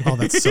kidding kid. me. Oh,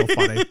 that's so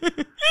funny.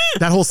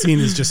 That whole scene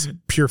is just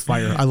pure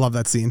fire. I love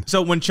that scene.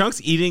 So when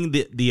Chunk's eating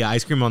the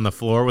ice cream on the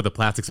floor with a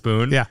plastic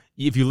spoon, Yeah.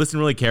 if you listen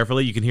really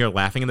carefully, you can hear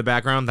laughing in the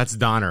background. That's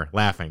Donner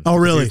laughing. Oh,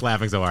 really? He's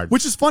laughing so hard.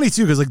 Which is funny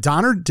too, because like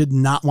Donner did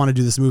not want to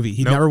do this movie.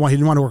 He Nope. he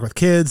didn't want to work with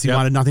kids. He Yep.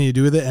 wanted nothing to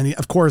do with it. And he,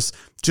 of course,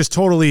 just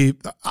totally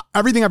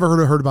everything I've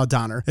ever heard about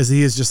Donner is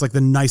he is just like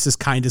the nicest,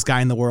 kindest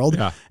guy in the world.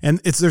 Yeah. And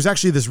there's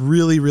actually this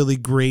really, really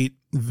great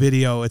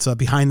video. It's a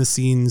behind the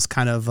scenes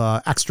kind of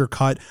extra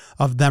cut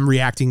of them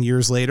reacting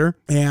years later.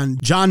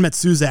 And John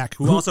Matsuzak,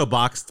 who also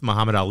boxed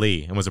Muhammad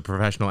Ali and was a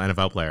professional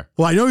NFL player.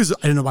 well, I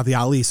didn't know about the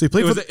Ali. So he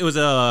played It was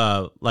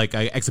a like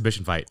an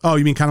exhibition fight. oh,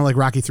 you mean kind of like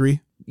Rocky 3?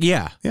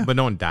 Yeah, Yeah. but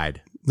no one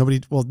died.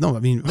 Nobody, well, no, I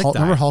mean, Like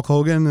remember died. Hulk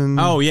Hogan and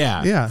Oh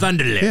yeah, yeah,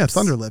 Thunderlips. Yeah,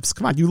 Thunderlips.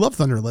 Come on, you love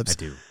Thunderlips. I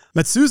do.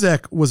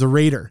 Matsuzak was a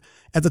Raider.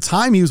 At the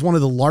time, he was one of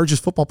the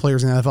largest football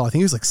players in the NFL. I think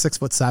he was like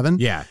 6'7".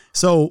 Yeah.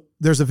 So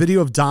there's a video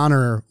of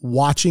Donner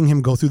watching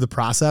him go through the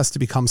process to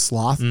become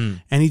Sloth,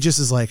 and he just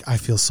is like, "I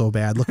feel so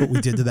bad. Look what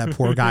we did to that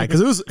poor guy."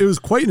 Because it was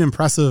quite an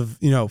impressive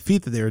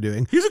feat that they were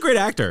doing. He was a great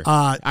actor.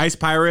 Ice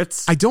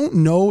Pirates. I don't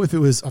know if it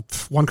was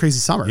One Crazy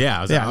Summer. Yeah,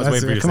 I was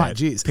waiting for you to come say on, it.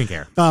 geez. Pink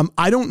hair.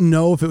 I don't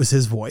know if it was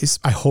his voice.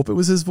 I hope it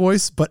was his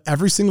voice, but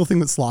every single thing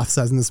that Sloth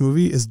says in this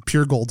movie is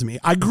pure gold to me.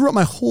 I grew up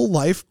my whole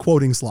life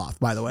quoting Sloth,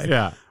 by the way.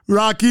 Yeah.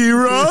 Rocky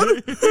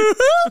Road.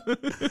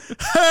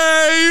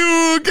 Hey,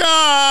 you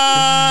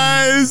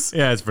guys.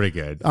 Yeah, it's pretty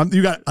good.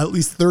 You got at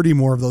least 30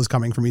 more of those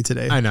coming for me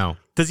today. I know.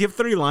 Does he have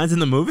 30 lines in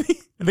the movie?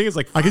 I think it's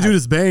like 5. I could do it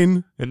as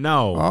Bane.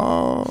 No.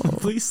 Oh,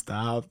 Please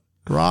stop.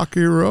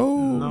 Rocky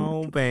Road.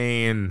 No,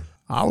 Bane.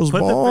 I was Put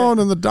the born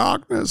in the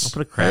darkness. I'll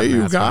put a crab Hey, you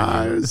mask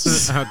on you.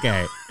 guys.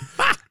 Okay.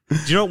 Do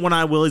you know what One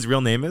Eye Willie's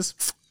real name is?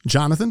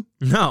 Jonathan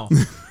No.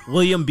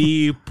 William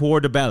B.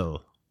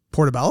 Portobello.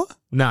 Portobello?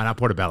 No, not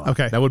Portobello.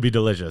 Okay. That would be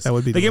delicious. That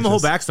would be They gave him a whole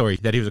delicious.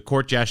 backstory that he was a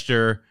court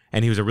jester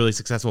and he was a really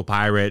successful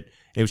pirate.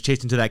 And he was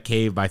chased into that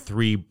cave by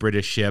 3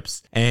 British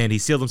ships. And he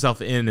sealed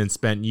himself in and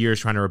spent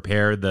years trying to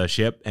repair the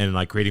ship and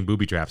like creating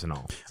booby traps and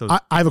all. So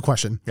I have a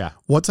question. Yeah.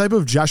 What type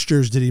of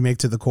gestures did he make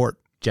to the court?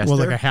 Gesture? Was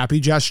it like a happy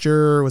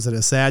gesture? Was it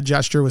a sad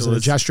gesture? Was it a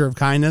gesture of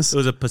kindness? it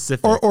was a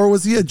Pacific. Or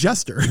was he a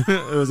jester?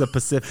 It was a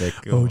Pacific.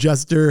 Oh,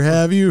 Jester,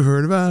 have you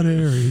heard about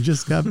Harry? He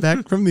just got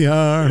back from the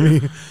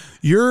army.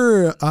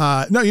 You're,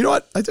 no, you know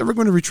what? I'm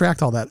going to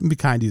retract all that and be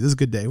kind to you. This is a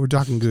good day. We're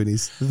talking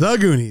Goonies. The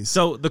Goonies.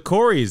 So the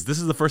Coreys, this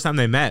is the first time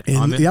they met.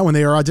 When they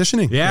were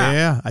auditioning. Yeah.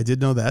 Yeah, I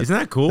did know that. Isn't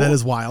that cool? That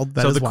is wild.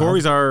 That so is the wild.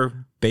 Coreys are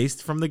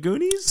based from the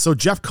Goonies? So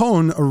Jeff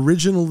Cohn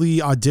originally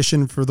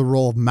auditioned for the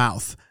role of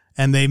Mouth.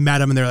 And they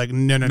met him and they're like,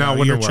 no, No,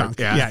 you're wouldn't work. Chunk.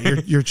 Yeah.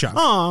 You're Chunk.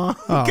 Aw,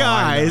 Oh,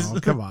 guys. I know.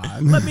 Come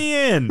on. Let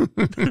me in.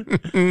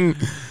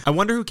 I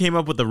wonder who came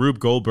up with the Rube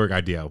Goldberg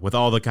idea with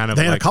all the kind of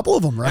They had like, a couple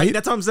of them, right?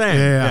 That's what I'm saying.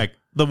 Yeah. Like,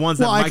 the ones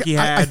that Mikey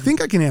had. I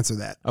think I can answer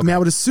that. I mean, I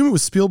would assume it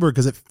was Spielberg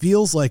because it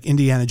feels like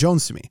Indiana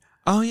Jones to me.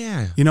 Oh,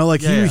 yeah. You know,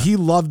 like Yeah. he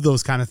loved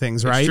those kind of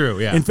things, right? true,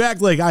 yeah. In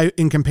fact, like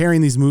in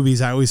comparing these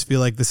movies, I always feel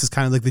like this is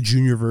kind of like the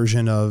junior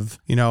version of,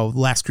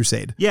 Last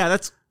Crusade. Yeah,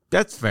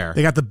 that's fair.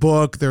 They got the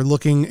book. They're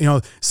looking,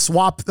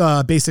 swap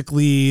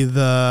basically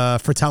the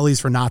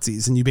Fratellis for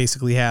Nazis, and you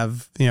basically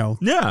have, Yeah.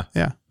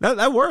 yeah.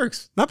 That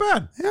works. Not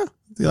bad. Yeah.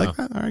 Do you like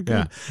that? All right, good.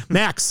 Yeah.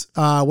 Max,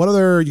 what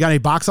you got any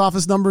box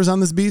office numbers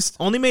on this beast?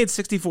 Only made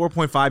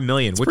 $64.5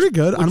 million, which Pretty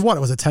good. On what? It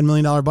was a $10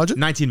 million budget?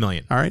 $19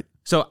 million. All right.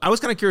 So I was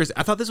kind of curious.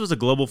 I thought this was a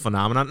global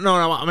phenomenon. No,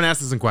 I'm going to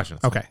ask this in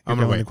questions. Okay. I'm You're going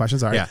to going to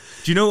questions. All right. Yeah.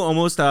 Do you know who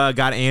almost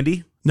got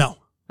Andy? No.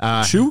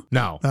 Shoe?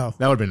 No. Oh.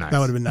 That would have been nice. That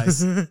would have been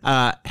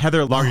nice.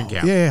 Heather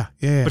Langenkamp.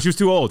 Yeah. But she was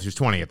too old. She was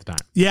 20 at the time.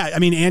 Yeah, I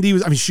mean,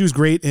 she was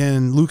great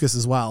in Lucas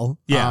as well.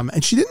 Yeah.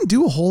 And she didn't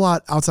do a whole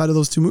lot outside of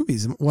those 2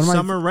 movies.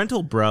 Summer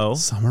Rental, bro.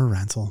 Summer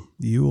Rental.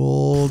 You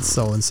old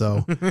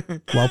so-and-so.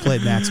 Well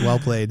played, Max. Well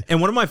played.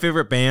 And one of my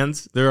favorite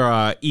bands, they're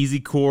a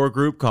easy core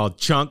group called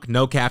Chunk,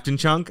 No Captain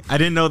Chunk. I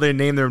didn't know they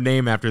named their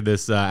name after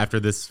this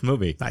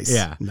movie. Nice.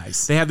 Yeah.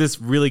 Nice. They have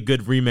this really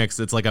good remix.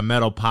 It's like a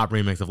metal pop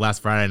remix of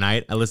Last Friday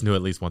Night. I listen to it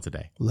at least once a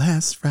day.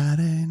 Last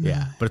Friday night.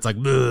 Yeah. But it's like,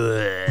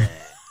 bleh.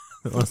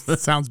 That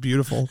sounds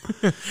beautiful.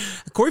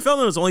 Corey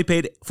Feldman was only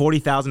paid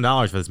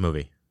 $40,000 for this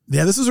movie.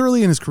 Yeah, this was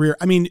early in his career.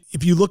 I mean,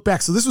 if you look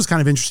back, so this was kind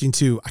of interesting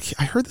too.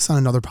 I heard this on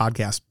another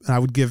podcast, and I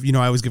would give,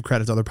 I always give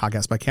credit to other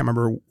podcasts, but I can't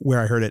remember where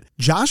I heard it.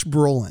 Josh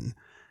Brolin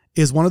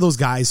is one of those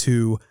guys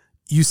who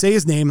you say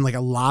his name and like a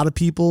lot of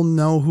people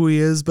know who he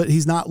is, but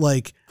he's not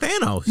like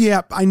Thanos.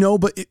 Yeah, I know.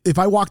 But if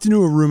I walked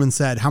into a room and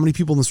said, how many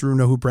people in this room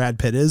know who Brad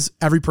Pitt is?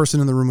 Every person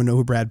in the room would know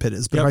who Brad Pitt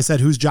is. But Yep. if I said,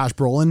 who's Josh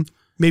Brolin?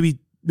 Maybe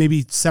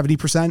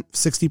 70%,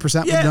 60%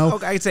 would Yeah, know.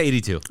 okay, I'd say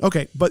 82.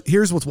 Okay, but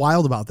here's what's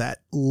wild about that.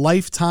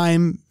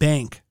 Lifetime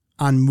bank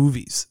on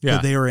movies Yeah.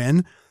 that they are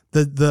in.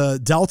 The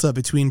delta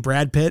between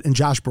Brad Pitt and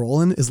Josh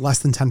Brolin is less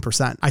than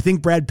 10%. I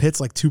think Brad Pitt's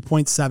like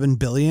 2.7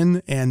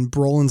 billion and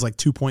Brolin's like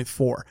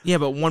 2.4. Yeah,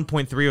 but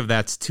 1.3 of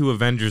that's 2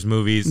 Avengers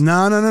movies.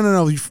 No.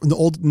 The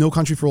old No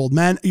Country for Old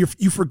Men. You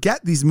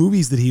forget these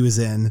movies that he was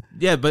in.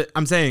 Yeah, but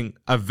I'm saying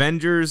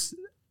Avengers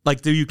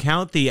Like, do you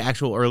count the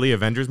actual early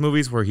Avengers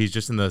movies where he's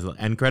just in the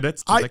end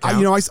credits? Does that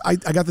count?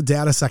 I got the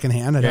data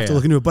secondhand. I'd have to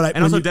look into it. But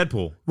and also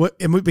Deadpool.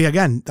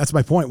 Again, that's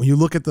my point. When you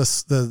look at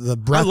the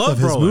breadth of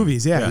his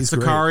movies, he's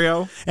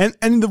Sicario. Great.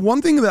 And the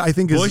one thing that I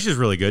think Voice is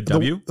really good.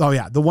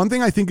 The one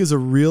thing I think is a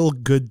real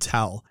good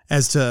tell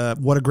as to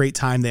what a great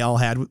time they all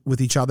had with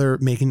each other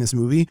making this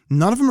movie.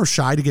 None of them are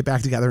shy to get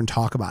back together and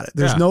talk about it.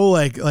 There's no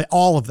like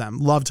all of them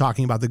love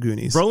talking about the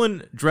Goonies.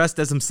 Brolin dressed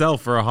as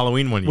himself for a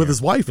Halloween one year with his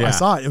wife. I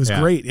saw it. It was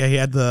great. Yeah, he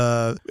had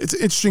it's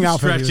an interesting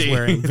outfit he was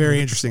wearing.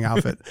 Very interesting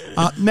outfit.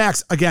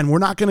 Max, again, we're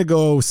not going to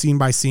go scene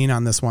by scene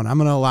on this one. I'm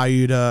going to allow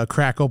you to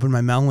crack open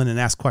my melon and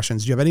ask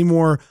questions. Do you have any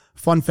more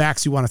fun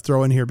facts you want to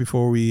throw in here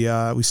before we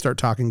start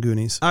talking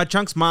Goonies?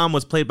 Chunk's mom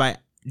was played by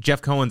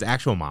Jeff Cohen's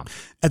actual mom.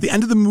 At the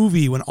end of the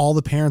movie, when all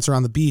the parents are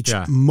on the beach,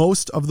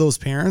 most of those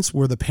parents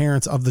were the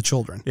parents of the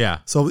children. Yeah.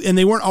 So, and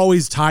they weren't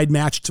always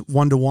matched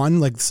 1-to-1.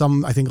 Like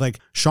some, I think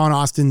like Sean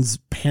Austin's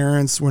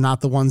parents were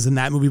not the ones in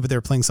that movie, but they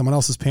were playing someone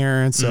else's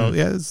parents. So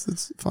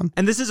it's fun.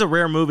 And this is a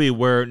rare movie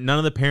where none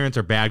of the parents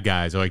are bad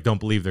guys or like don't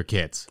believe their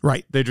kids.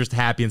 Right. They're just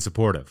happy and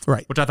supportive.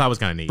 Right. Which I thought was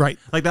kind of neat. Right.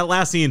 Like that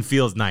last scene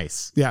feels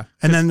nice. Yeah.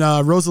 And then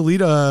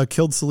Rosalita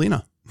killed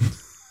Selena.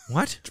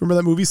 What? Do you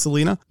remember that movie,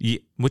 Selena? Yeah,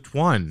 which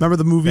one? Remember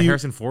the movie? The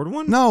Harrison Ford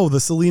one? No, the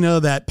Selena,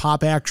 that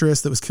pop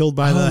actress that was killed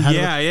by the head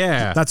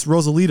yeah. That's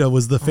Rosalita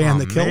was the fan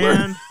that killed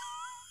her.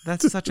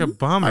 That's such a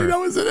bummer. I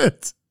know, isn't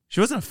it? She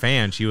wasn't a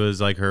fan. She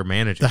was like her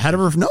manager. The head of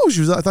her... No,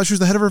 I thought she was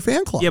the head of her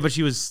fan club. Yeah, but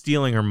she was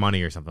stealing her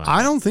money or something like that.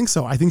 I don't think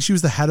so. I think she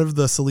was the head of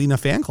the Selena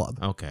fan club.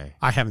 Okay.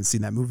 I haven't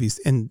seen that movie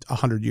in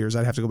 100 years.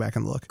 I'd have to go back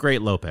and look.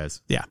 Great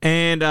Lopez. Yeah.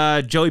 And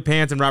Joey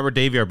Pants and Robert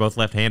Davey are both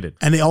left-handed.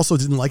 And they also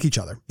didn't like each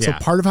other. Yeah.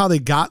 So part of how they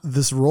got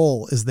this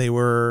role is they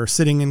were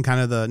sitting in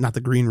kind of not the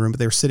green room, but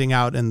they were sitting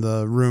out in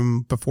the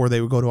room before they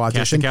would go to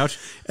audition. Couch?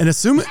 And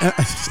assume...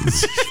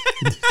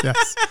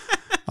 Yes.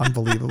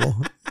 Unbelievable.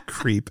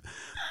 Creep.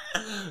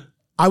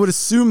 I would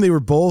assume they were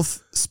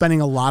both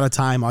spending a lot of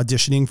time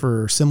auditioning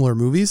for similar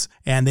movies,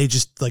 and they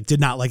just did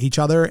not like each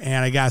other.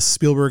 And I guess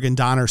Spielberg and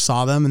Donner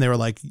saw them, and they were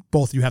like,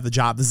 "Both you have the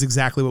job. This is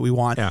exactly what we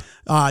want." Yeah.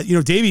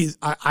 Davey,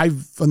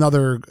 I've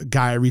another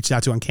guy I reached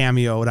out to on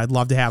Cameo, and I'd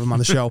love to have him on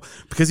the show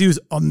because he was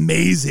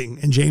amazing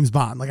in James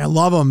Bond. Like I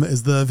love him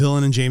as the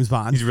villain in James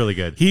Bond. He's really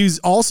good. He's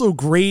also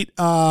great.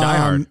 Die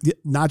Hard,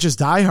 not just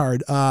Die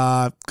Hard.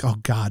 Oh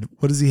God,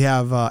 what does he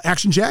have?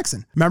 Action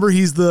Jackson. Remember,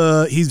 he's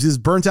his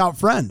burnt out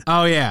friend.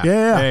 Oh yeah,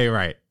 yeah. Hey,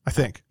 right. I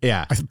think.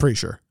 Yeah. I'm pretty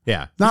sure.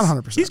 Yeah. Not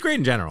 100%. He's great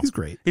in general. He's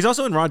great. He's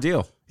also in Raw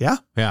Deal. Yeah?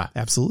 Yeah.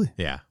 Absolutely.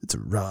 Yeah. It's a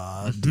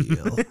raw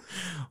deal.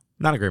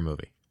 Not a great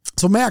movie.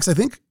 So, Max, I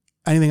think,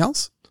 anything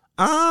else?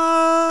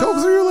 Go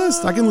through your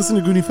list. I can listen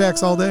to Goonie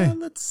Facts all day.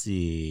 Let's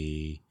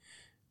see.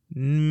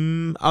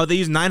 They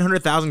use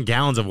 900,000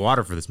 gallons of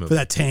water for this movie. For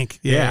that tank.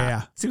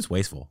 Yeah. Seems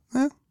wasteful.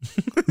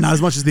 Not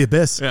as much as The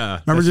Abyss.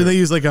 Yeah. Remember, did they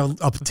use like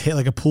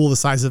a pool the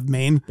size of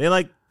Maine?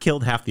 They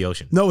killed half the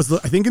ocean. No,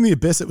 I think in The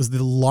Abyss, it was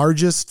the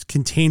largest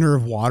container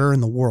of water in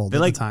the world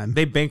at the time.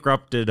 They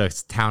bankrupted a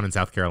town in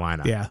South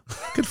Carolina. Yeah.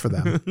 Good for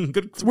them.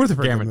 Good. It's worth it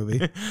for a good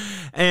movie.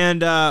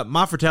 And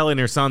Ma Fratelli and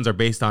her sons are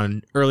based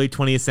on early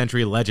 20th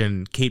century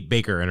legend Kate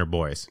Baker and her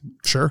boys.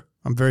 Sure.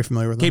 I'm very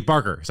familiar with Kate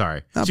Barker,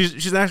 sorry.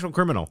 She's an actual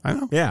criminal. I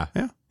know. Yeah.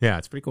 Yeah,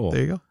 it's pretty cool.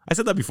 There you go. I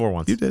said that before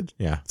once. You did.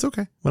 Yeah. It's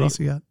okay. What else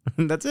you got?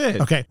 That's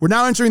it. Okay. We're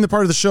now entering the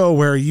part of the show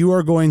where you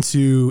are going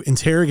to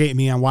interrogate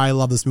me on why I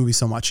love this movie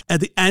so much. At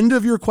the end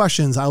of your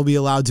questions, I'll be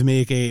allowed to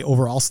make a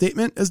overall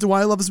statement as to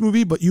why I love this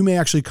movie, but you may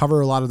actually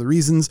cover a lot of the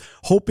reasons,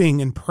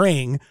 hoping and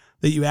praying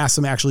that you ask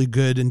some actually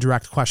good and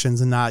direct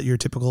questions and not your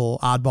typical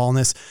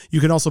oddballness. You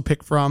can also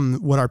pick from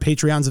what our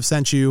Patreons have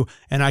sent you,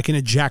 and I can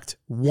eject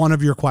one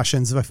of your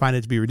questions if I find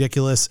it to be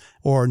ridiculous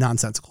or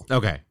nonsensical.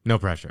 Okay, no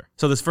pressure.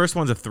 So this first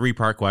one's a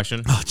 3-part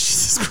question. Oh,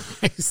 Jesus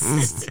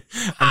Christ.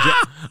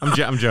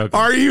 I'm joking.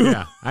 Are you?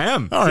 Yeah, I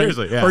am. All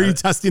Seriously. Right. Yeah. Are you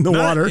testing the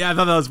water? Yeah, I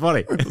thought that was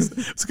funny.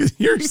 It's 'cause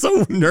you're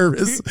so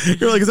nervous.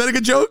 You're like, is that a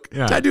good joke?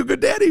 Yeah. Did I do a good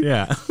daddy?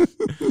 Yeah.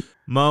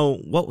 Mo,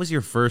 what was your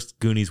first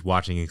Goonies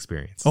watching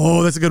experience?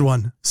 Oh, that's a good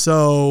one.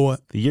 So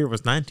the year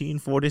was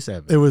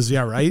 1947. It was,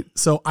 yeah, right.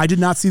 So I did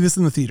not see this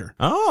in the theater.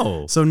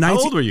 Oh, so how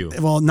old were you?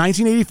 Well,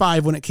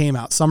 1985 when it came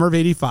out, summer of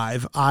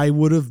 85, I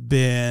would have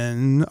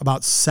been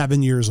about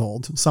 7 years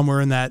old,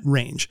 somewhere in that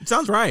range.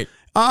 Sounds right.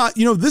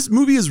 This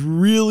movie is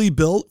really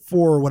built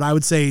for what I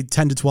would say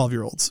 10 to 12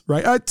 year olds,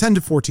 right? 10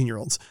 to 14 year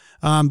olds.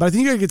 But I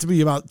think you gotta get to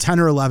be about 10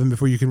 or 11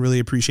 before you can really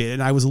appreciate it.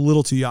 And I was a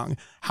little too young.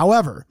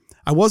 However,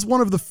 I was one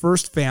of the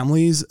first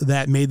families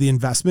that made the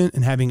investment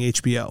in having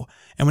HBO.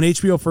 And when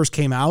HBO first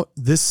came out,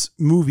 this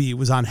movie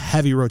was on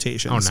heavy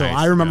rotation. Oh, nice. So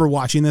I remember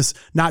watching this,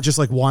 not just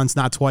like once,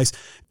 not twice.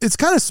 It's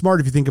kind of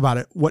smart if you think about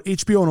it. What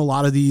HBO and a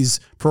lot of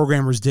these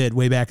programmers did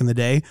way back in the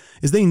day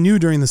is they knew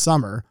during the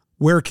summer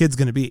where a kid's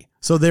going to be.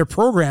 So their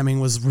programming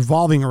was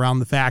revolving around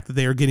the fact that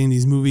they were getting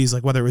these movies,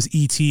 like whether it was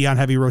E.T. on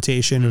heavy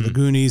rotation or The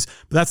Goonies.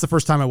 But that's the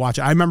first time I watched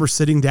it. I remember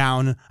sitting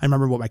down. I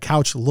remember what my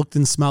couch looked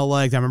and smelled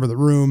like. I remember the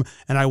room,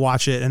 and I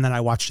watched it, and then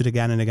I watched it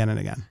again and again and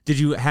again. Did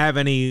you have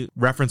any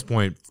reference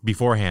point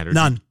beforehand? Or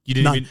None. You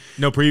didn't None. even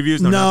no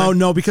previews. No, No, nothing?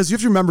 no, because you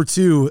have to remember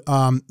too.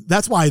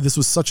 That's why this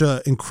was such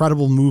an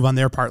incredible move on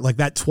their part. Like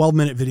that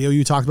 12-minute video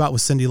you talked about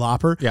with Cyndi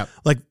Lauper. Yep.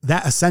 Like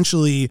that.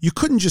 Essentially, you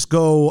couldn't just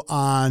go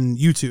on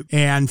YouTube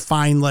and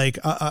find like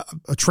a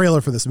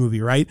trailer for this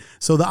movie, right?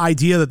 So the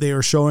idea that they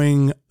were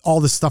showing all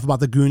this stuff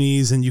about the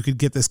Goonies and you could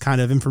get this kind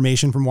of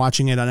information from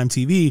watching it on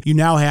MTV. You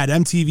now had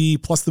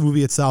MTV plus the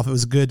movie itself. It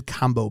was a good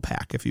combo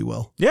pack, if you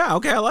will. Yeah.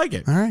 Okay. I like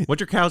it. All right. What's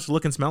your couch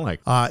look and smell like?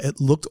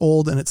 It looked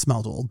old and it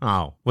smelled old.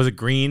 Oh, was it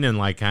green and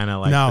like kind of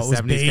like No, the it was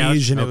 70s beige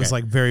couch? and it Okay. was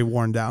like very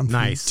worn down. from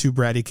Nice. Two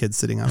bratty kids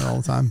sitting on it all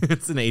the time.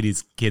 It's an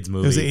 80s kids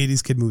movie. It was an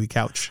 80s kid movie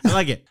couch. I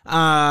like it.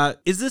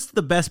 Is this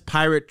the best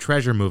pirate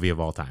treasure movie of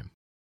all time?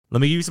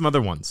 Let me give you some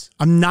other ones.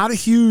 I'm not a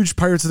huge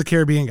Pirates of the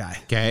Caribbean guy.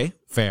 Okay,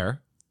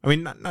 fair. I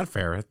mean, not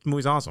fair. The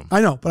movie's awesome. I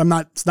know, but I'm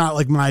not. It's not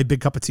like my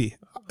big cup of tea.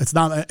 It's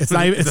not. It's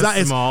not. Even, it's The not.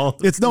 It's small-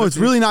 It's no. It's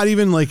really not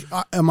even like.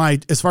 Am I?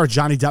 As far as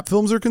Johnny Depp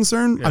films are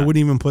concerned, I Yeah. wouldn't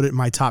even put it in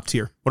my top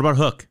tier. What about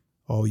Hook?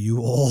 Oh, you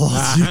old,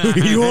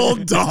 you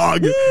old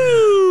dog.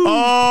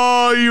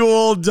 Oh, you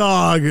old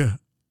dog.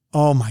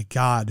 Oh my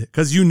God,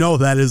 because you know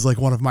that is like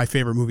one of my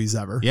favorite movies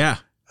ever. Yeah.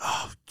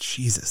 Oh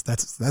Jesus,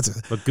 that's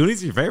a. But Goonies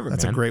is your favorite,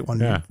 That's man. a great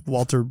one. Yeah.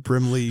 Walter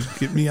Brimley,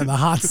 get me on the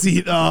hot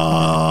seat.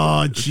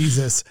 Oh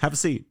Jesus. Have a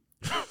seat.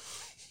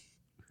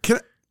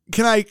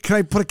 Can I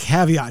put a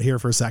caveat here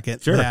for a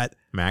second? Sure. That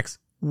Max.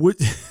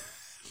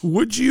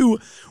 would you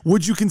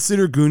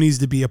consider Goonies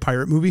to be a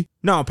pirate movie?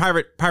 No,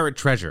 pirate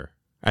treasure,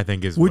 I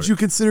think is. Would you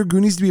consider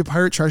Goonies to be a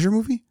pirate treasure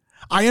movie?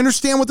 I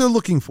understand what they're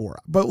looking for,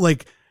 but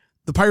like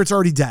the pirate's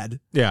already dead.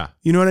 Yeah.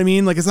 You know what I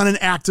mean? Like it's not an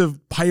active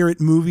pirate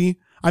movie.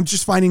 I'm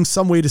just finding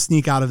some way to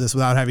sneak out of this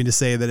without having to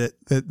say that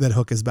that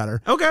Hook is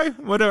better. Okay.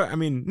 Whatever. I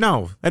mean,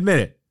 no. Admit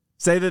it.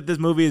 Say that this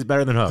movie is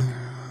better than Hook.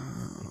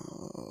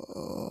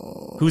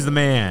 Who's the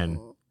man?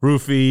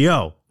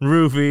 Rufio.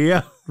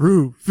 Rufio.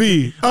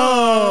 Rufy.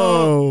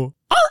 Oh.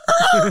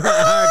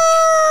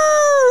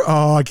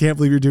 Oh, I can't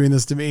believe you're doing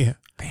this to me.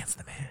 Pan's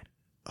the man.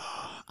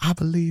 I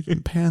believe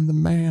in Pan the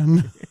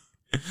Man.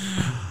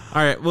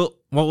 All right. Well,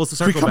 we'll Can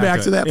circle we come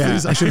back to that, it.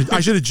 please? Yeah. I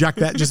should eject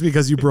that just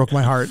because you broke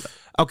my heart.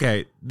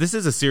 Okay. This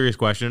is a serious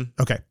question.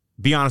 Okay.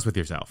 Be honest with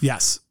yourself.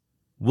 Yes.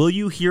 Will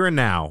you here and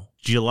now,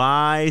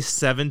 July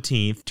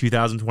 17th,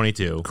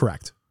 2022,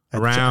 Correct. I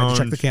had around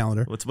to check the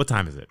calendar. What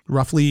time is it?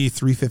 Roughly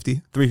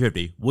 3:50.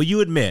 3:50. Will you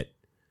admit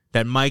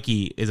that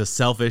Mikey is a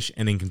selfish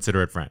and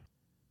inconsiderate friend?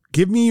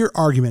 Give me your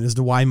argument as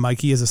to why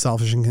Mikey is a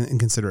selfish and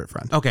inconsiderate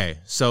friend. Okay,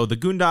 so the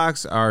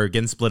Goondocks are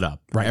getting split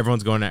up. Right.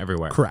 Everyone's going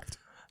everywhere. Correct.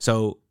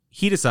 So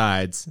he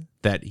decides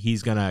that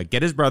he's going to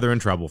get his brother in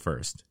trouble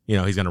first. You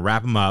know, he's going to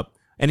wrap him up.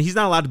 And he's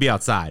not allowed to be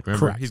outside.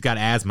 Remember, Correct. He's got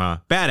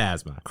asthma, bad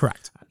asthma.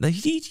 Correct.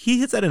 He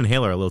hits that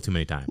inhaler a little too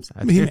many times.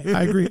 I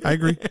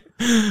agree.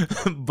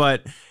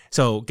 But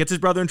so gets his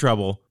brother in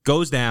trouble,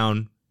 goes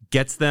down,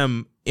 gets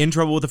them in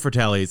trouble with the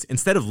Fratellis.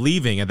 Instead of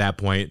leaving at that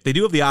point, they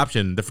do have the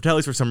option. The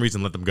Fratellis, for some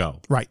reason, let them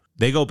go. Right.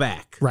 They go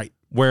back. Right.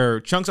 Where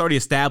Chunk's already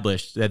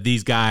established that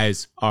these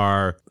guys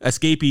are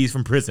escapees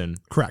from prison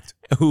Correct.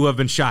 who have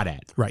been shot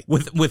at. Right.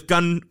 With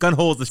gun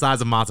holes the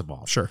size of matzo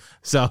balls. Sure.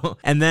 So,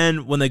 and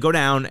then when they go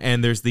down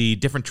and there's the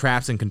different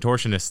traps and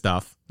contortionist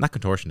stuff, not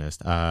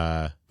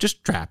contortionist,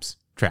 just traps.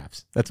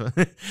 That's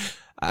what,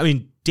 I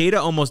mean,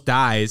 Data almost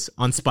dies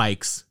on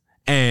spikes.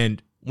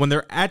 And when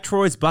they're at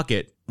Troy's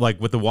bucket,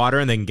 like with the water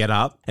and they can get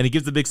up and he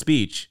gives the big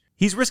speech,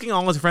 he's risking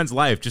all his friend's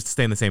life just to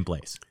stay in the same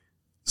place.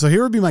 So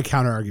here would be my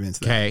counter argument to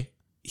that. Okay.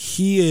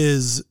 He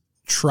is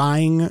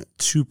trying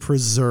to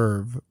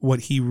preserve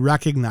what he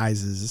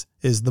recognizes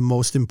is the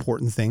most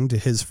important thing to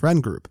his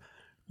friend group,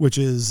 which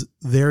is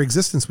their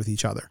existence with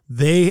each other.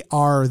 They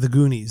are the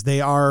Goonies.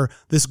 They are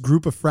this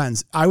group of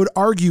friends. I would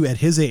argue at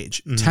his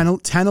age, 10,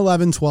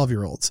 11,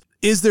 12-year-olds,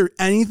 is there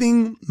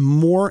anything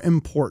more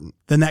important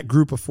than that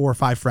group of 4 or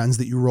 5 friends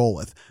that you roll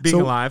with? Being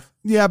alive.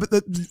 Yeah, but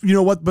you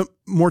know what? But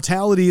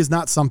mortality is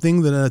not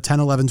something that a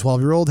 10, 11,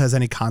 12-year-old has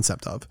any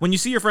concept of. When you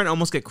see your friend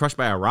almost get crushed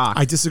by a rock.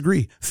 I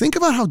disagree. Think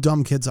about how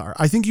dumb kids are.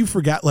 I think you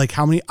forget like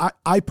how many,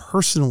 I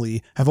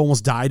personally have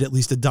almost died at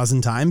least a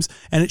dozen times,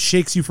 and it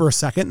shakes you for a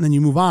second and then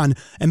you move on.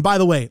 And by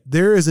the way,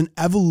 there is an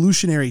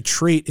evolutionary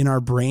trait in our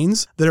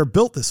brains that are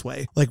built this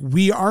way. Like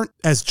we aren't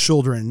as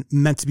children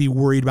meant to be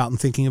worried about and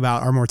thinking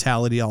about our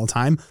mortality all the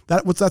time.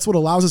 That's what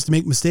allows us to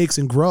make mistakes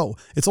and grow.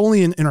 It's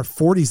only in our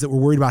 40s that we're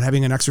worried about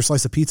having an extra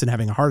slice of pizza and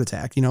having a heart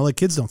attack. You know, like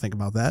kids don't think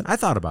about that. I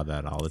thought about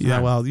that all the time. Yeah,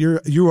 well,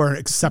 you are an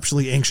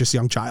exceptionally anxious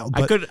young child.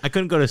 But, I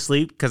couldn't go to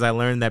sleep because I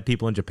learned that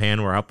people in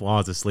Japan were up while I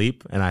was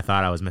asleep, and I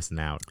thought I was missing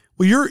out.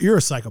 well, you're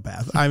a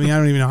psychopath. I mean, I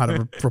don't even know how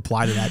to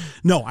reply to that.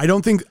 No, I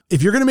don't think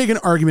if you're going to make an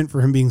argument for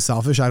him being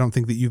selfish, I don't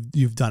think that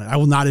you've done it. I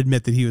will not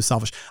admit that he was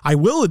selfish. I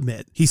will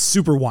admit he's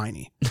super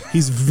whiny.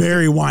 He's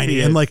very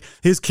whiny, and like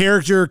his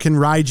character can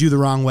ride you the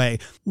wrong way.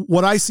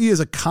 What I see as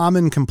a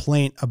common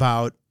complaint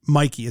about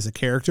Mikey as a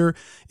character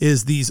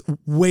is these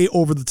way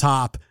over the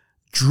top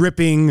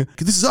dripping.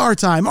 This is our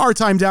time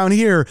down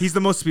here. He's the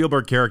most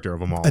Spielberg character of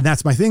them all. And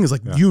that's my thing is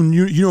like, you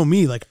know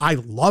me, like I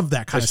love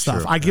that kind That's of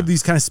stuff. true, I give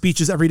these kind of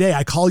speeches every day.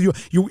 I call you,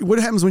 what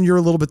happens when you're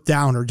a little bit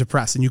down or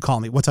depressed and you call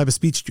me? What type of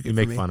speech do you You give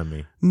make me? fun of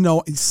me.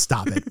 No,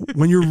 stop it.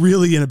 When you're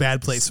really in a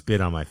bad place.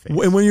 Spit on my face.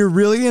 When you're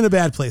really in a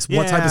bad place,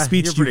 what type of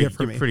speech do you get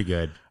from me? You're pretty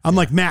good. I'm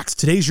like, Max,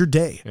 today's your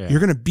day. Yeah. You're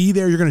going to be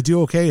there. You're going to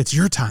do okay. It's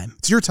your time.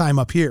 It's your time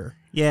up here.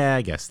 Yeah,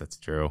 I guess that's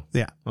true.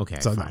 Yeah. Okay,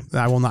 So fine. no,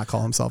 I will not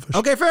call him selfish.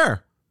 Okay,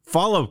 fair.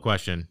 Follow-up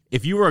question.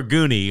 If you were a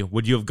Goonie,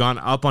 would you have gone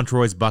up on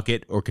Troy's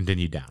bucket or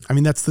continued down? I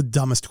mean, that's the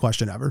dumbest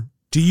question ever.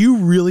 Do you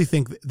really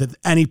think that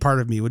any part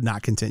of me would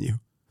not continue?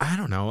 I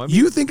don't know. I mean,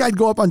 You think I'd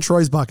go up on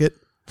Troy's bucket?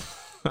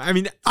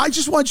 I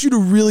just want you to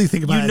really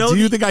think about it. Do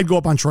you think I'd go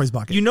up on Troy's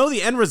bucket? you know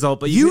the end result,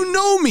 but You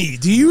know me.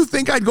 Do you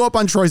think I'd go up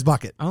on Troy's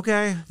bucket?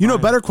 Okay. You know, a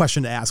fine. better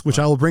question to ask, which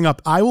I will bring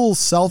up. I will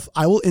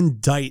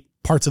indict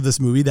parts of this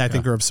movie that I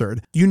think are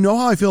absurd. You know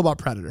how I feel about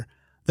Predator,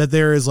 that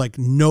there is like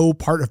no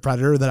part of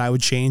Predator that I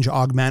would change,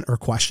 augment, or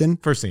question.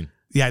 First scene.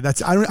 Yeah,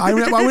 but I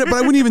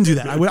wouldn't even do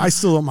that. I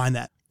still don't mind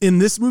that. In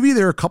this movie,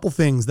 there are a couple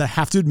things that I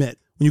have to admit,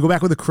 when you go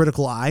back with a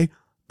critical eye,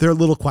 they're a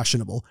little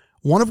questionable.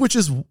 One of which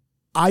is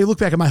I look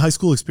back at my high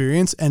school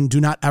experience and do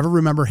not ever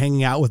remember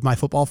hanging out with my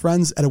football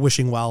friends at a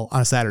wishing well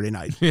on a Saturday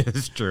night. Yeah,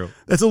 it's true.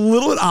 That's a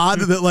little bit odd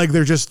that like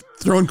they're just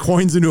throwing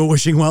coins into a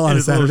wishing well on It a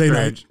is a little Saturday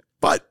strange. night.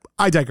 But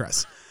I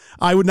digress.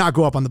 I would not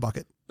go up on the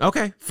bucket.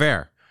 Okay,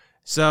 fair.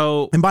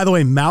 So And by the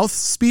way, mouth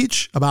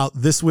speech about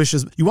this wish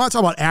is, you want to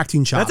talk about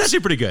acting chops. that's actually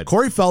pretty good.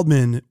 Corey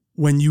Feldman,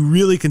 when you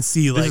really can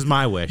see, like, This is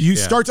my wish. you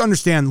yeah. start to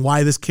understand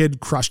why this kid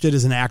crushed it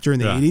as an actor in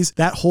the Yeah. 80s.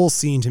 That whole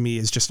scene to me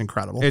is just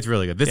incredible. It's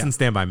really good. This and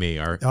Stand By Me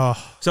are.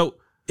 Oh, So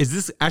is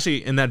this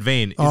actually in that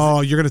vein?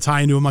 you're going to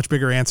tie into a much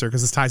bigger answer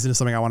because this ties into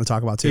something I want to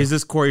talk about too. Is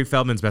this Corey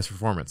Feldman's best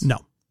performance? No.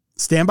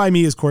 Stand By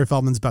Me is Corey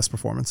Feldman's best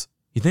performance.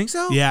 You think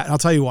so? Yeah, and I'll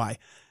tell you why.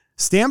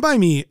 Stand By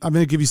Me, I'm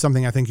going to give you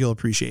something I think you'll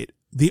appreciate.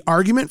 The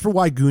argument for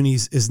why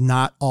Goonies is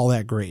not all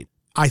that great,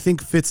 I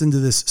think fits into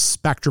this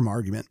spectrum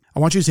argument. I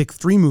want you to take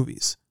 3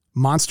 movies: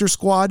 Monster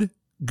Squad,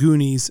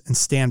 Goonies, and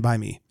Stand By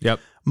Me.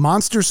 Yep.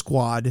 Monster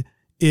Squad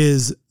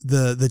is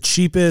the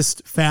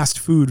cheapest fast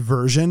food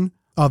version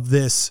of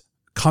this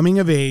coming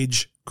of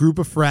age group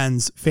of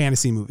friends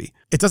fantasy movie.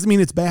 It doesn't mean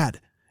it's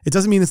bad. It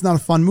doesn't mean it's not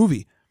a fun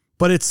movie,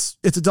 but it's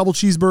a double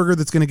cheeseburger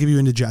that's going to give you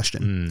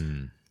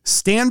indigestion.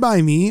 Stand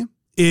By Me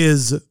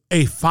is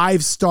a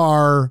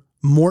 5-star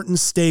Morton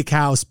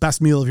Steakhouse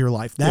best meal of your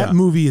life. That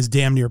movie is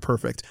damn near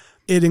perfect.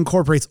 It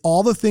incorporates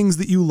all the things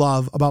that you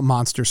love about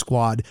Monster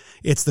Squad.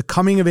 It's the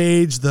coming of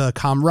age, the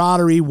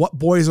camaraderie, what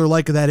boys are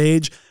like at that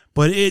age,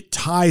 but it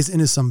ties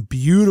into some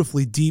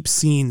beautifully deep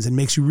scenes and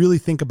makes you really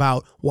think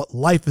about what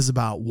life is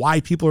about, why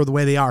people are the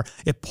way they are.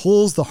 It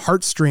pulls the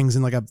heartstrings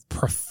in like a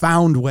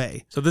profound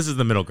way. So this is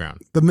the middle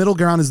ground. The middle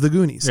ground is the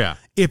Goonies. Yeah.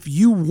 If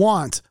you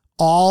want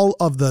all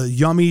of the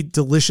yummy,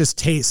 delicious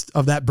taste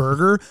of that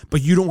burger,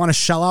 but you don't want to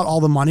shell out all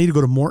the money to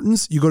go to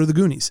Morton's, you go to the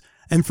Goonies.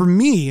 And for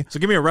me, So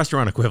give me a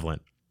restaurant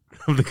equivalent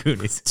of the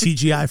Goonies.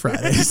 TGI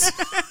Fridays.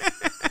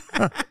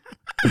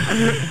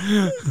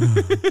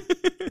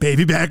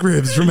 Baby back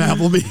ribs from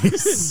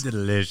Applebee's.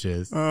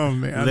 Delicious. Oh,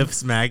 man. Lip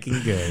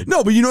smacking good.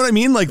 No, but you know what I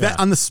mean? Like that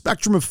on the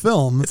spectrum of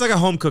film. It's like a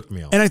home cooked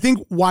meal. And I think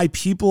why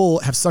people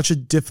have such a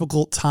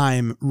difficult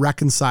time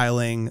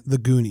reconciling the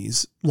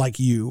Goonies, like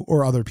you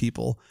or other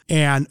people.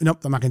 And nope,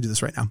 I'm not going to do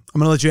this right now. I'm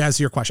going to let you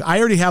answer your question. I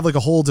already have like a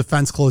whole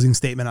defense closing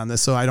statement on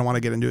this, so I don't want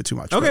to get into it too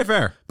much. Okay, but,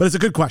 fair. But it's a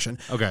good question.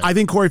 Okay. I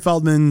think Corey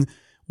Feldman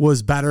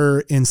was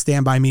better in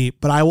Stand By Me,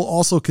 but I will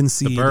also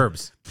concede. The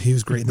Burbs. He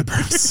was great in The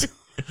Burbs.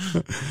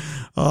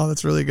 Oh,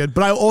 that's really good.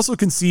 But I also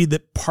concede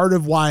that part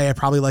of why I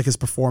probably like his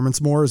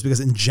performance more is because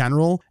in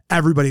general,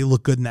 everybody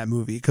looked good in that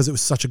movie because it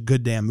was such a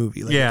good damn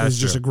movie. Like, Yeah, it was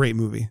that's just true. a great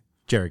movie.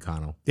 Jerry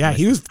Connell. Yeah,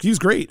 he was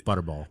great.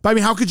 Butterball. But I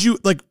mean, how could you,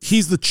 like,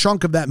 he's the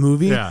chunk of that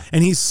movie, Yeah.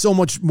 and he's so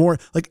much more,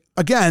 like,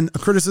 again, a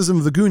criticism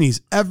of the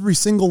Goonies, every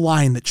single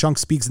line that Chunk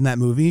speaks in that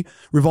movie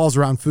revolves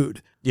around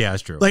food. Yeah,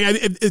 that's true. Like,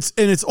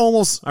 it's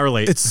almost, I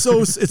relate. It's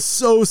so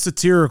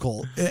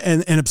satirical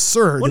and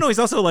absurd. Well, no, he's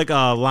also like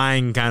a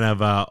lying kind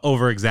of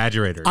over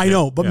exaggerator. I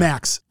know, but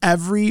Max,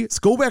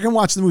 go back and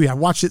watch the movie. I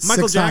watched it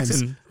Michael 6 Jackson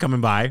times.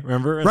 coming by,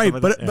 remember? And Right,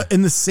 stuff like that. but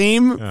in the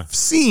same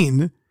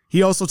scene,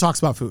 he also talks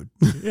about food.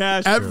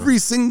 Yeah, that's true. Every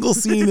single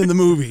scene in the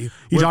movie,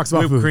 he talks about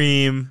whipped food.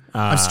 cream.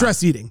 I'm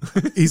stress eating.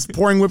 He's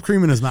pouring whipped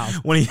cream in his mouth.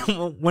 When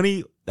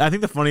he, I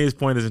think the funniest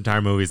point of this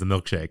entire movie is the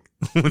milkshake.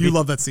 You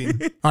love that scene.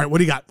 All right, what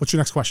do you got? What's your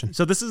next question?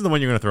 So this is the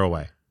one you're going to throw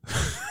away.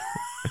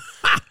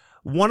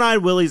 One-eyed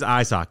Willie's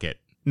eye socket.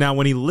 Now,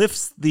 when he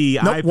lifts the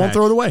eye Nope, patch, won't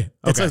throw it away.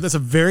 Okay. That's a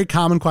very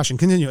common question.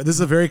 Continue. This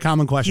is a very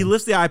common he question.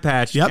 lifts the eye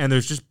patch, Yep. and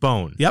there's just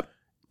bone. Yep.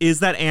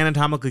 Is that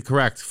anatomically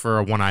correct for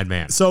a one-eyed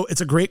man? So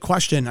it's a great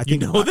question. I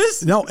think know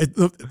this? No,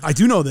 I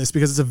do know this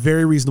because it's a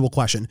very reasonable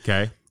question.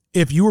 Okay.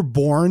 If you were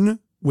born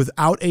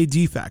without a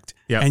defect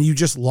Yep. and you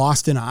just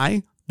lost an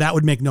eye, that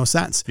would make no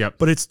sense. Yep.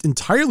 But it's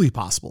entirely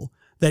possible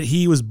that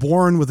he was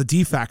born with a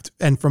defect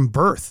and from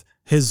birth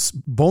his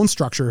bone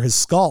structure, his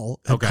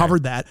skull had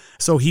covered that.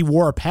 So he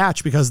wore a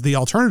patch because the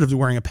alternative to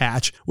wearing a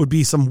patch would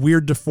be some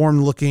weird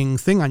deformed looking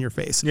thing on your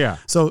face. Yeah.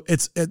 So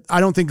I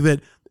don't think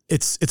that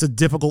it's a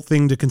difficult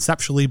thing to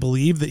conceptually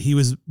believe that he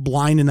was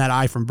blind in that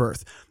eye from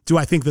birth. Do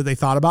I think that they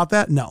thought about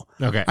that? No.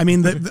 Okay. I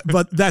mean,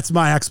 but that's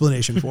my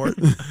explanation for it.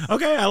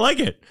 Okay, I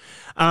like it.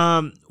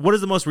 What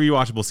is the most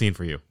rewatchable scene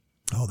for you?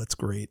 Oh, that's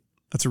great.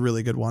 That's a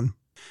really good one.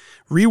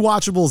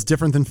 Rewatchable is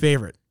different than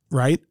favorite,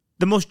 right?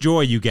 The most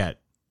joy you get.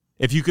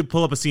 If you could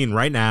pull up a scene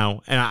right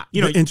now and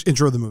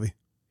intro of the movie.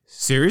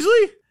 Seriously?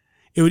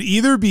 It would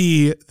either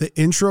be the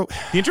intro.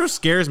 The intro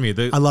scares me.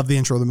 I love the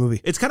intro of the movie.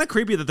 It's kind of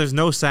creepy that there's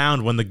no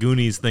sound when the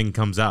Goonies thing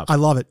comes up. I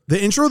love it.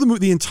 The intro of the movie,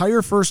 the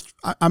entire first,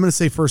 I'm going to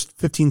say first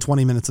 15,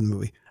 20 minutes of the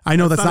movie. I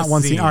know that's not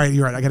one scene. All right,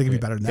 you're right. I got to give you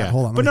better than that.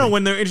 Hold on. But no,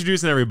 when they're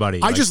introducing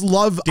everybody. I just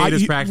love, you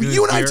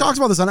and I talked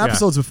about this on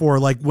episodes before.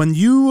 Like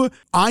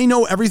I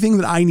know everything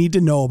that I need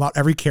to know about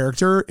every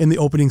character in the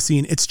opening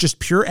scene. It's just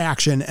pure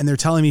action and they're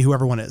telling me who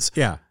everyone is.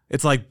 Yeah.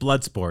 It's like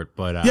Bloodsport,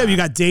 but you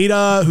got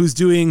Data who's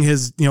doing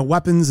his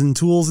weapons and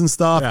tools and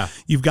stuff. Yeah.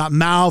 You've got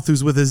Mouth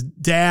who's with his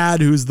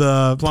dad who's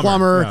the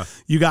plumber. Yeah.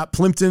 You got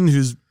Plimpton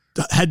who's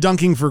head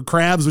dunking for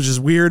crabs, which is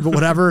weird, but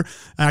whatever.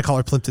 And I call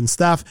her Plimpton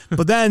Steph.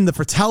 But then the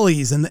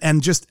Fratellis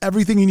and just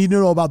everything you need to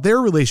know about their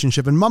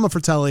relationship and Mama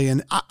Fratelli.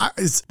 And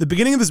it's, the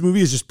beginning of this movie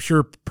is just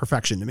pure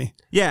perfection to me.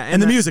 Yeah.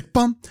 And the music.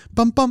 Bum,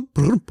 bum, bum,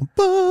 bum,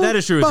 bum, that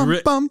is true. Bum,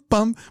 bum,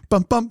 bum,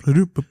 bum, bum,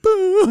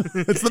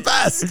 it's the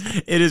best.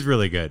 It is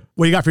really good.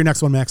 What do you got for your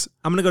next one, Max?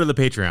 I'm going to go to the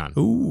Patreon.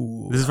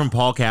 Ooh. This is from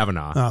Paul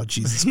Kavanaugh. Oh,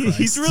 Jesus Christ.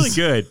 He's really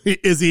good.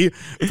 Is he?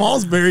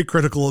 Paul's very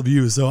critical of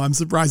you, so I'm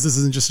surprised this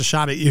isn't just a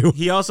shot at you.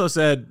 He also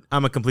said,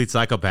 I'm a complete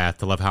psychopath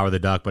to love Howard the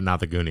Duck, but not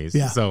the Goonies.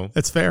 Yeah, so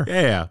that's fair.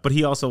 Yeah. But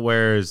he also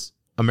wears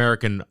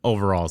American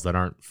overalls that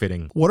aren't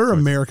fitting. What are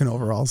American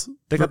overalls?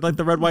 They got like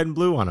the red, white, and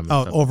blue on them.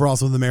 Oh,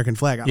 overalls with the American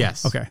flag on them.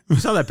 Yes. Okay. You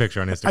saw that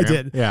picture on Instagram. I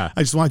did. Yeah.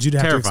 I just wanted you to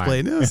have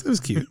Terrifying. to explain. It was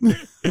cute.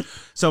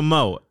 So,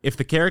 Mo, if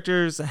the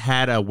characters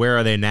had a Where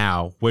Are They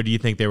Now, where do you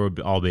think they would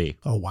all be?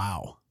 Oh,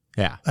 wow.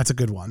 Yeah. That's a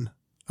good one.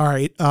 All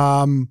right.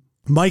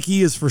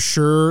 Mikey is for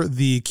sure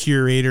the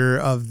curator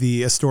of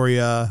the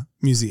Astoria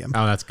Museum.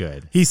 Oh, that's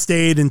good. He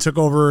stayed and took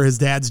over his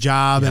dad's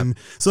job. Yep. And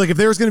so like if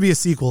there was going to be a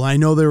sequel, I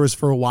know there was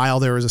for a while,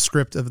 there was a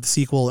script of the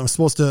sequel. It was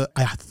supposed to,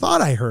 I thought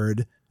I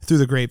heard through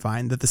the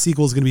grapevine that the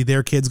sequel is going to be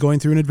their kids going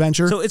through an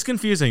adventure. So it's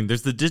confusing.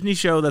 There's the Disney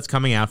show that's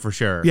coming out for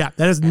sure. Yeah,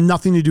 that has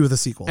nothing to do with the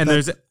sequel. And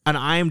there's an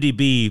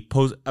IMDb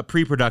a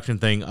pre-production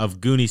thing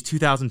of Goonies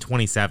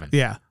 2027.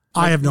 Yeah.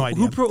 I have no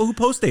idea. Who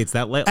post-dates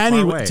that far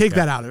Anyway, away? take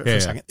that out of it for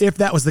a second. If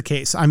that was the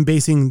case, I'm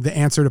basing the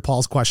answer to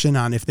Paul's question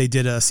on if they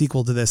did a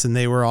sequel to this and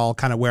they were all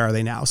kind of where are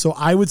they now. So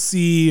I would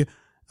see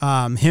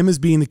him as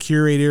being the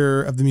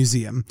curator of the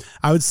museum.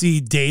 I would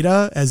see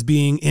Data as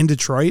being in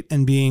Detroit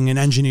and being an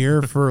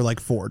engineer for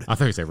like Ford. I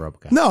thought you said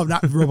RoboCop. No,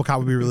 not RoboCop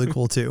would be really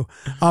cool too.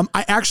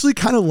 I actually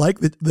kind of like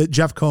that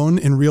Jeff Cohn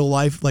in real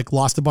life like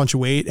lost a bunch of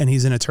weight and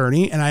he's an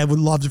attorney, and I would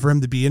love for him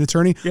to be an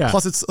attorney. Yeah.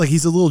 Plus, it's like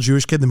he's a little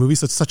Jewish kid in the movie,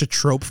 so it's such a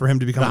trope for him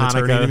to become an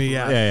attorney to me.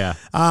 Yeah.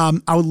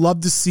 I would love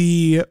to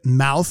see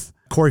Mouth.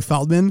 Corey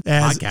Feldman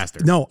as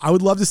podcaster. No, I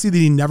would love to see that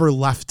he never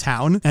left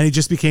town and he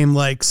just became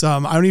like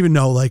some, I don't even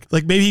know, like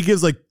maybe he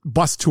gives like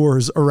bus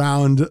tours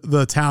around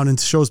the town and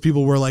shows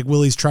people where like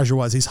Willie's treasure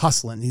was. He's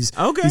hustling. He's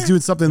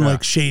doing something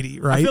like shady,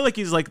 right? I feel like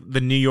he's like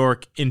the New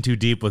York In Too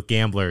Deep with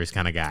Gamblers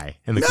kind of guy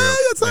in the No,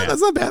 group.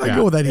 that's not bad. I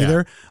go with that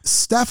either.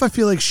 Steph, I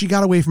feel like she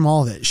got away from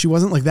all of it. She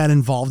wasn't like that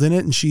involved in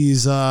it, and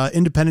she's an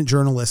independent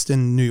journalist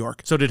in New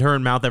York. So did her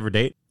and Mouth ever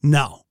date?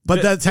 No,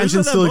 but that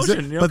tension still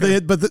exists. Okay.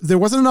 But there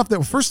wasn't enough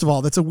that. First of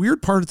all, that's a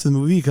weird part to the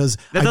movie because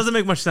that doesn't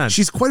make much sense.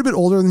 She's quite a bit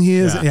older than he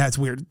is. Yeah, it's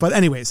weird. But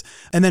anyways,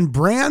 and then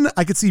Bran,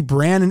 I could see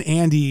Bran and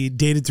Andy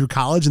dated through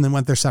college and then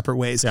went their separate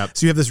ways. Yep.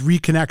 So you have this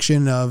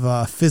reconnection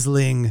of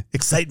fizzling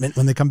excitement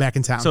when they come back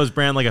in town. So is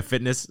Bran like a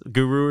fitness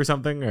guru or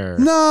something? Or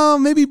no,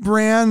 maybe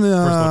Bran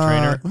personal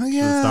trainer. Well,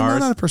 yeah, no,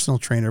 not a personal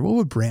trainer. What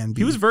would Bran be?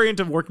 He was very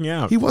into working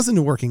out. He was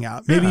into working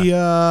out. Maybe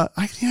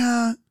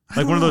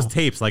like one of those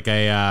tapes, like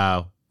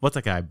a what's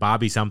that guy?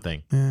 Bobby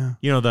something. Yeah.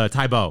 You know, the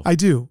Tybo. I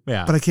do.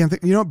 Yeah. But I can't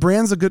think. You know,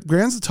 Bran's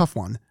a tough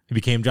one. He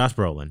became Josh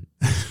Brolin.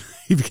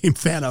 He became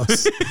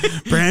Thanos.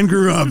 Bran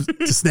grew up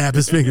to snap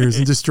his fingers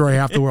and destroy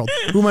half the world.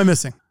 Who am I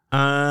missing?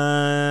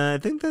 I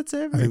think that's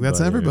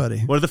everybody.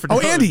 What are the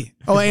Andy.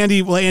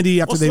 Andy. Well,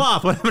 Andy after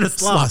Sloth. What happened to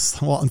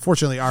Sloth? Well,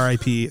 unfortunately,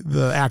 R.I.P.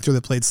 The actor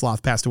that played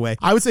Sloth passed away.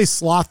 I would say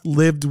Sloth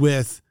lived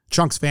with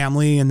Chunk's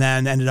family and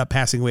then ended up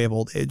passing away of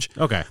old age.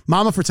 Okay.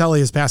 Mama Fratelli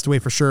has passed away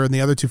for sure, and the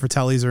other two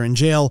Fratellis are in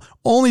jail,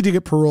 only to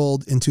get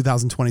paroled in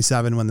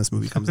 2027 when this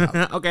movie comes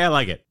out. Okay, I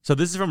like it. So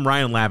this is from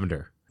Ryan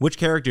Lavender. Which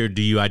character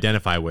do you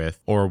identify with,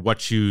 or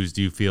what shoes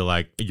do you feel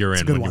like you're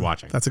in when you're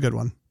watching? That's a good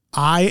one.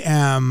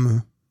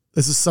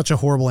 This is such a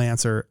horrible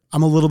answer.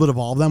 I'm a little bit of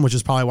all of them, which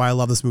is probably why I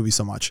love this movie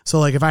so much. So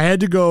like if I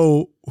had to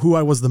go who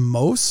I was the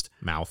most,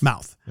 Mouth.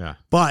 Yeah.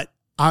 But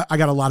I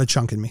got a lot of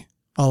Chunk in me.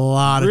 A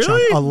lot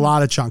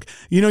of chunk.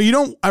 You know, you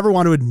don't ever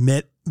want to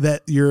admit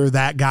that you're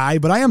that guy,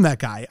 but I am that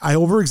guy. I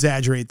over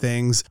exaggerate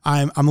things.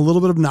 I'm a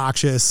little bit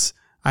obnoxious.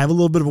 I have a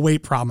little bit of a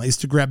weight problem. I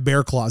used to grab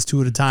bear claws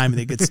 2 at a time and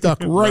they get stuck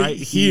right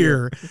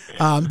here.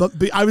 But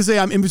I would say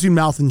I'm in between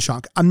Mouth and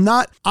Chunk.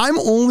 I'm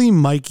only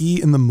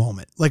Mikey in the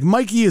moment. Like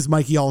Mikey is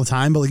Mikey all the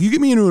time, but like you get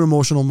me into an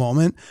emotional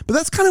moment. But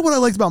that's kind of what I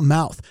liked about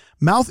Mouth.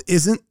 Mouth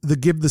isn't the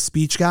give the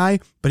speech guy,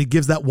 but he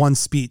gives that one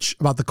speech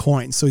about the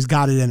coins. So he's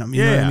got it in him.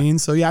 You know what I mean?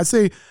 So yeah, I'd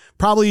say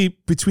probably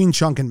between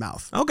Chunk and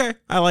Mouth. Okay.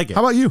 I like it.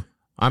 How about you?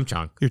 I'm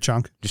Chunk. You're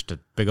Chunk. Just a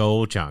big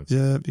old chunk.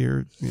 Yeah,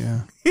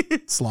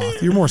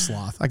 sloth. You're more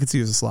sloth. I could see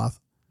you as a sloth.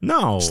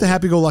 No. Just a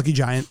happy-go-lucky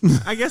giant.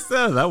 I guess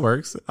that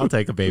works. I'll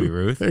take a Baby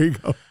Ruth. There you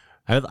go.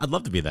 I'd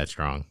love to be that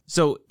strong.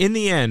 So in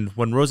the end,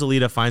 when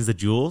Rosalita finds the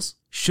jewels,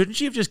 shouldn't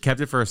she have just kept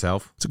it for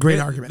herself? It's a great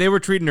argument. They were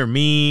treating her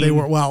mean. They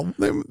weren't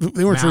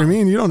treating her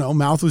mean. You don't know.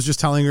 Mouth was just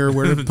telling her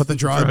where to put the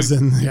drugs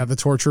in the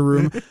torture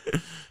room.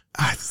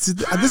 This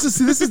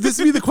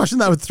would be the question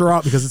that I would throw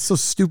out because it's so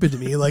stupid to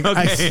me. Like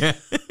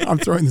I'm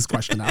throwing this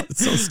question out.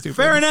 It's so stupid.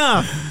 Fair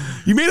enough.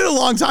 You made it a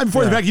long time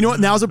before the fact. You know what?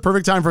 Now's a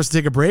perfect time for us to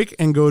take a break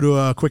and go to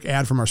a quick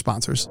ad from our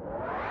sponsors.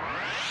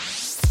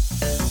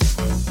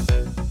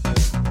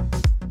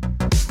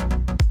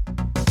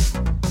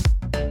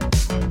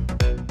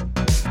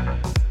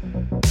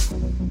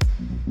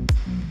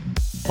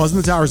 Buzz in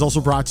the Tower is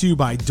also brought to you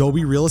by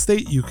Dobie Real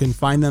Estate. You can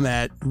find them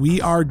at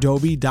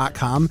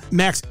wearedobie.com.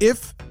 Max,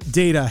 if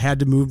Data had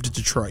to move to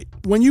Detroit,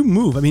 when you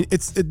move, I mean,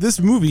 this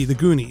movie, The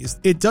Goonies,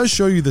 it does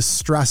show you the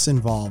stress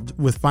involved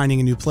with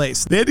finding a new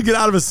place. They had to get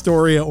out of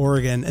Astoria,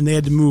 Oregon, and they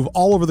had to move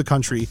all over the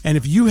country. And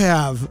if you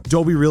have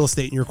Dobie Real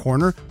Estate in your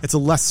corner, it's a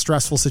less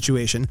stressful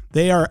situation.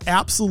 They are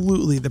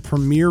absolutely the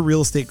premier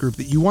real estate group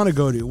that you want to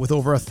go to with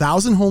over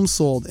 1,000 homes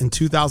sold in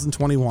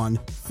 2021,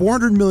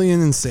 $400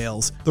 million in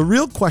sales. The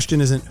real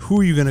question isn't who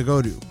are you going to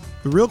go to.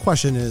 The real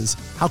question is,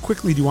 how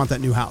quickly do you want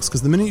that new house?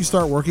 Because the minute you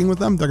start working with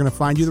them, they're going to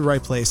find you the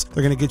right place.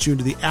 They're going to get you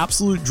into the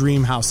absolute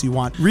dream house you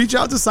want. Reach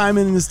out to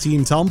Simon and his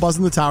team. Tell them Buzz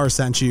in the Tower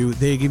sent you.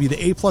 They give you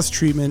the A+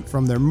 treatment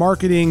from their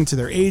marketing to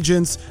their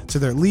agents to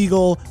their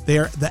legal. They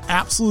are the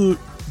absolute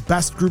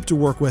best group to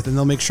work with, and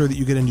they'll make sure that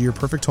you get into your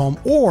perfect home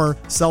or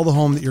sell the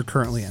home that you're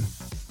currently in.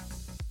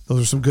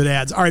 Those are some good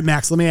ads. All right,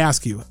 Max, let me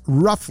ask you,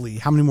 roughly,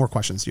 how many more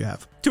questions do you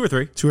have? 2 or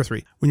 3. 2 or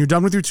 3. When you're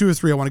done with your 2 or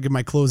 3, I want to give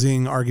my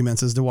closing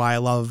arguments as to why I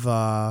love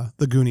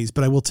The Goonies.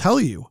 But I will tell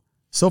you,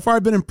 so far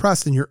I've been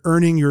impressed, and you're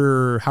earning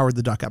your Howard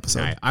the Duck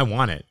episode. I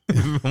want it.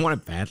 I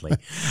want it badly.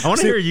 I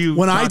want to hear you.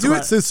 When I do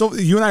it, so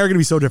you and I are going to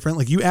be so different.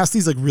 Like you ask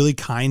these like really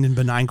kind and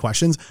benign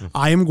questions.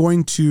 I am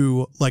going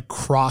to like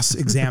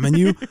cross-examine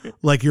you.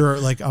 Like you're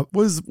like,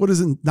 what is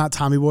it? Not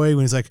Tommy Boy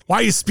when he's like, why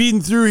are you speeding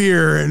through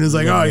here? And it's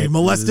like, oh, you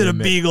molested a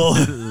beagle.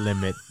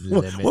 Limit.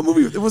 What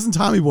movie? It wasn't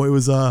Tommy Boy. It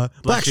was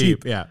Black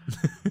Sheep. Yeah.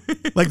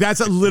 Like that's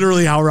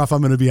literally how rough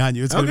I'm going to be on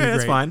you. It's going to be great.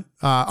 That's fine.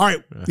 All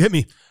right, hit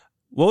me.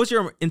 What was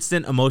your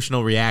instant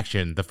emotional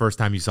reaction the first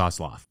time you saw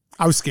Sloth?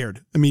 I was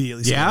scared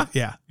immediately. Yeah?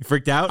 Yeah. You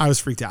freaked out? I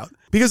was freaked out.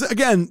 Because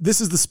again, this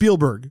is the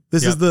Spielberg.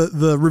 This is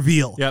the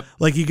reveal. Yep.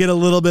 Like you get a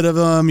little bit of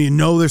them, you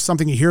know there's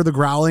something, you hear the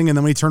growling, and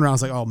then when you turn around,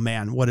 it's like, oh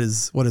man, what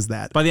is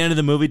that? By the end of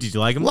the movie, did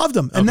you like him? Loved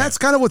him. And that's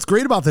kind of what's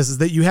great about this is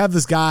that you have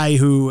this guy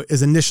who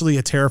is initially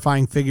a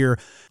terrifying figure.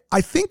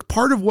 I think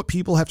part of what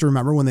people have to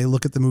remember when they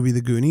look at the movie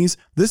The Goonies,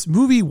 this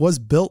movie was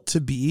built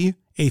to be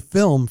a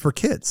film for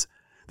kids.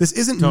 This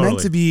isn't meant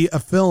to be a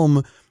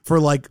film for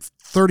like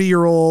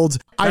 30-year-olds.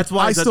 That's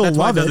why it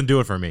doesn't do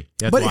it for me.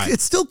 But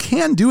it still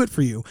can do it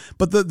for you.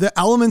 But the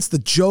elements, the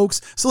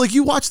jokes. So like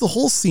you watch the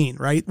whole scene,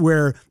 right?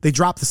 Where they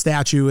drop the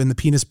statue and the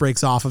penis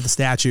breaks off of the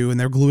statue and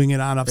they're gluing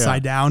it on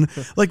upside down.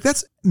 Like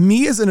that's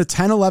me as a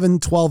 10, 11,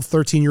 12,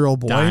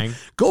 13-year-old boy. Dying.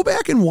 Go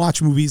back and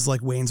watch movies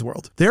like Wayne's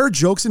World. There are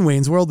jokes in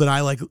Wayne's World that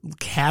I like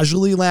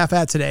casually laugh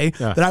at today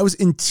that I was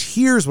in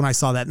tears when I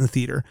saw that in the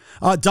theater.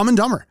 Dumb and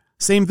Dumber.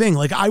 Same thing.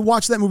 Like I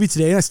watched that movie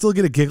today and I still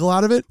get a giggle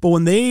out of it. But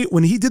when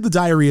he did the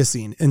diarrhea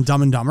scene in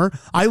Dumb and Dumber,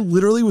 I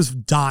literally was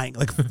dying,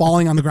 like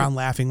falling on the ground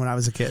laughing when I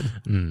was a kid.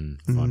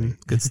 Funny.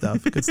 Good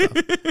stuff. Good stuff.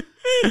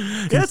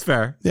 Yeah, that's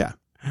fair. Yeah.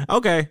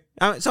 Okay.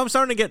 So I'm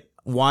starting to get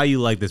why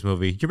you like this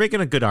movie. You're making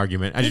a good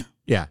argument.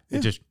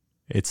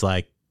 It's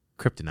like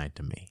kryptonite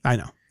to me. I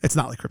know. It's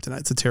not like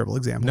kryptonite. It's a terrible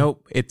example.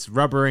 Nope. It's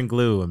rubber and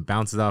glue and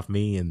bounces off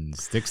me and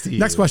sticks to you.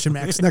 Next question,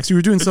 Max. You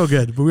were doing so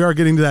good, but we are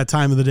getting to that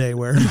time of the day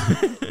where.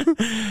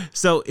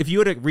 So if you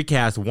were to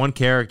recast one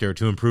character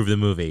to improve the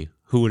movie,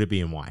 who would it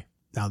be and why?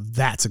 Now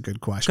that's a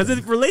good question. Because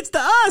it relates to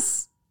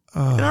us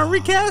in our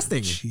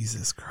recasting.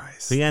 Jesus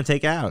Christ. So you gotta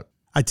take out.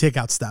 I'd take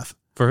out Steph.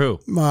 For who?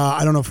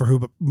 I don't know for who,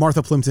 but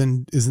Martha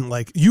Plimpton isn't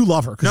like, you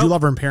love her because you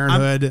love her in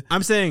Parenthood.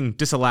 I'm saying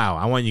disallow.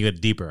 I want you to go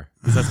deeper.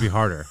 This has to be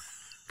harder.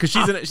 Because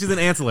she's an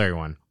ancillary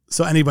one.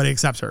 So anybody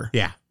except her.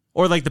 Yeah.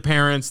 Or like the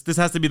parents. This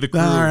has to be the crew.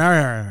 All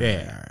right.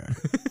 Yeah.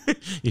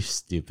 You're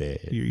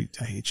stupid.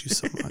 I hate you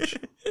so much.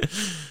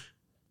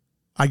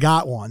 I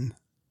got one.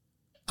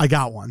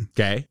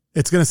 Okay.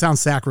 It's going to sound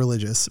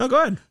sacrilegious. Oh,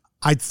 go ahead.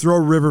 I'd throw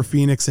River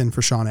Phoenix in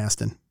for Sean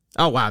Astin.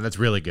 Oh, wow. That's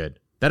really good.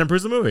 That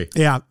improves the movie.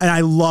 Yeah. And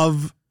I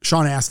love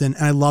Sean Astin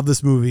and I love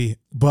this movie,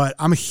 but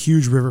I'm a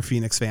huge River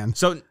Phoenix fan.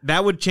 So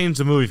that would change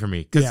the movie for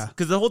me.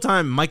 Because the whole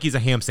time Mikey's a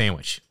ham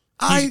sandwich.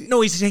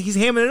 He's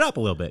hamming it up a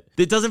little bit.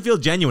 It doesn't feel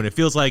genuine. It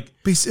feels like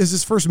It's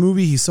his first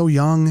movie. He's so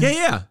young.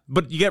 yeah.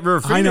 But you get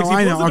River Phoenix.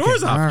 I know. He blows the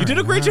doors off. All You did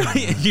a great job.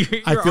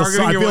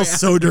 I feel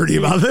so dirty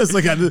about this.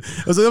 Like, that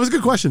was a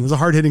good question. It was a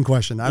hard hitting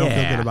question. I don't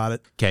feel good about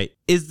it. Okay,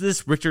 is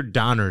this Richard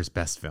Donner's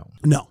best film?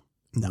 No.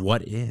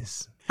 What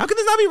is? How can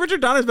this not be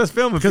Richard Donner's best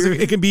film? Because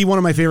it can be one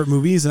of my favorite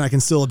movies, and I can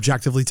still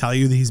objectively tell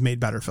you that he's made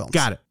better films.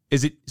 Got it.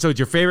 Is it? So it's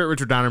your favorite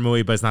Richard Donner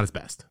movie, but it's not his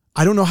best.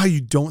 I don't know how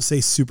you don't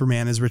say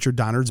Superman is Richard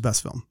Donner's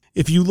best film.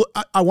 If you look,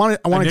 I want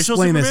to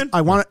explain this.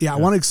 I want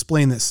to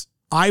explain this.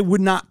 I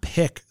would not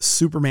pick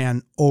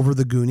Superman over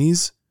The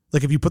Goonies.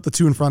 Like, if you put the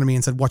two in front of me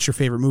and said, "What's your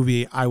favorite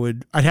movie?"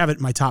 I'd have it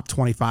in my top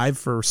 25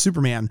 for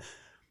Superman.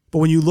 But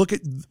when you look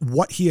at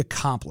what he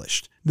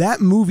accomplished, that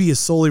movie is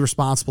solely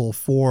responsible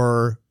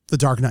for the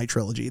Dark Knight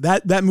trilogy.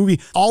 That movie,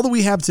 all that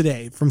we have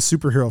today from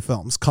superhero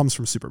films comes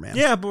from Superman.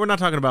 Yeah, but we're not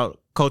talking about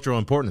cultural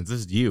importance.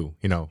 This is you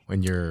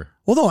and you're...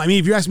 Well, no, I mean,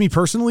 if you ask me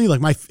personally,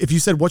 like if you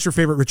said, what's your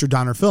favorite Richard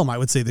Donner film, I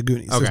would say The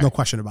Goonies. Okay. There's no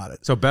question about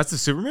it. So best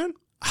is Superman?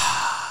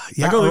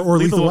 Yeah, or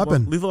Lethal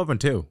Weapon. Lethal Weapon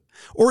 2.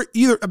 Or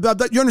either,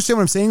 you understand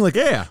what I'm saying? Like,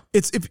 yeah.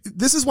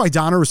 This is why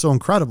Donner was so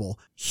incredible.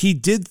 He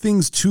did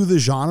things to the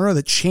genre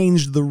that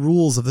changed the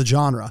rules of the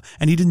genre.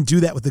 And he didn't do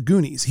that with The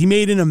Goonies. He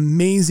made an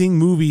amazing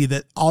movie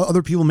that all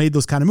other people made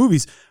those kind of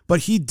movies,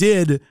 but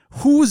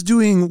who was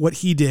doing what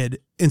he did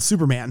in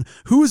Superman?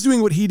 Who was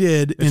doing what he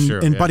did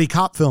in buddy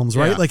cop films,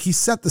 right? Yeah. Like, he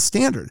set the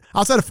standard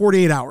outside of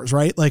 48 Hours,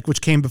 right? Like,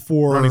 which came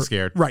before Running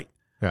Scared. Right.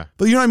 Yeah.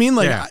 But you know what I mean?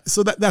 Like,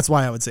 so that's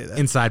why I would say that.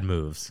 Inside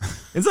Moves.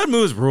 Inside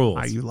Moves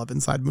rules. You love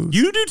Inside Moves.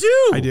 You do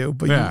too. I do,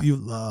 but you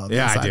love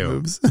Inside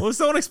Moves. Well, it's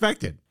so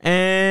unexpected.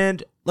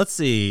 And let's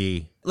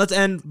see. Let's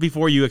end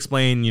before you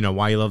explain,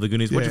 why you love The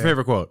Goonies. What's your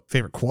favorite quote?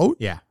 Favorite quote?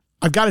 Yeah.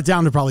 I've got it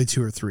down to probably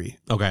 2 or 3.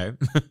 Okay.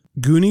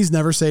 Goonies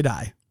never say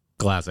die.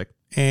 Classic.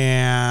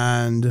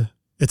 And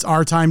it's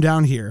our time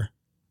down here.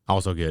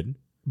 Also good.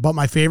 But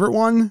my favorite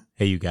one.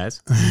 Hey, you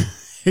guys.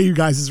 Hey, you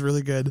guys is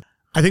really good.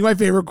 I think my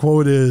favorite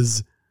quote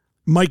is,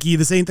 Mikey,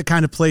 this ain't the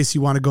kind of place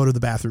you want to go to the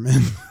bathroom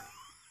in.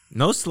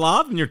 No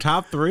slob in your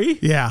top 3?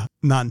 Yeah,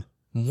 none.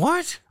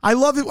 What? I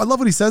love it. I love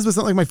what he says, but it's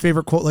not like my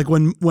favorite quote. Like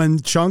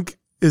when Chunk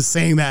is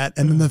saying that,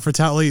 and then the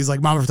Fratelli's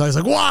like, Mama Fratelli's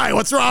like, why?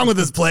 What's wrong with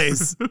this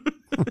place?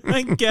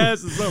 I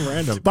guess it's so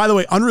random. By the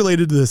way,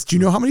 unrelated to this, do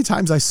you know how many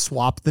times I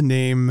swapped the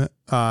name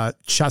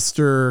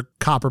Chester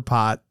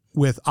Copperpot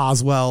with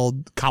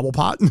Oswald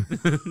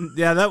Cobblepot?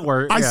 Yeah, that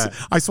worked.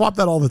 I swap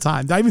that all the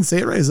time. Did I even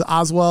say it right? Is it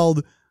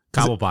Oswald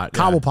Cobblepot?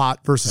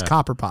 Cobblepot versus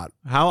Copperpot.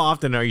 How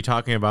often are you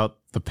talking about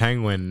the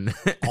penguin?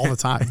 All the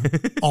time.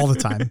 All the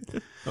time.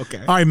 Okay.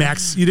 All right,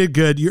 Max, you did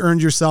good. You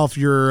earned yourself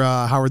your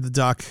Howard the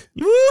Duck.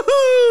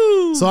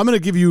 Woohoo! So I'm going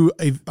to give you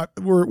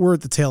we're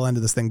at the tail end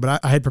of this thing, but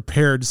I had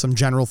prepared some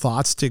general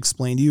thoughts to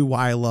explain to you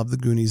why I love The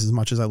Goonies as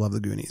much as I love The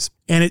Goonies.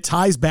 And it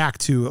ties back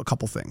to a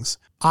couple things.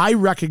 I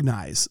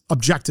recognize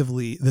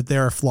objectively that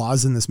there are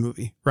flaws in this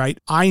movie, right?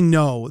 I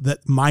know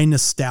that my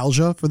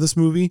nostalgia for this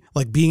movie,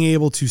 like being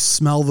able to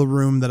smell the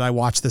room that I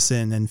watched this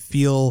in and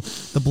feel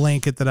the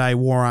blanket that I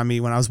wore on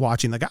me when I was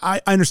watching, like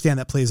I understand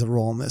that plays a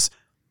role in this.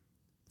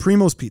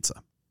 Primo's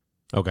Pizza.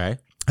 Okay.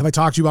 Have I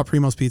talked to you about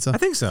Primo's Pizza? I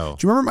think so.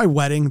 Do you remember my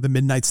wedding, the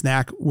midnight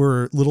snack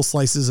were little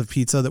slices of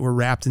pizza that were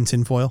wrapped in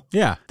tinfoil?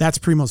 Yeah. That's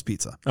Primo's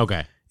Pizza.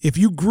 Okay. If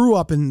you grew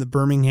up in the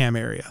Birmingham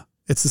area,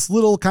 it's this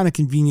little kind of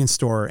convenience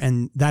store,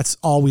 and that's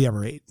all we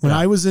ever ate. When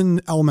I was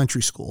in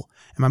elementary school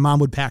and my mom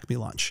would pack me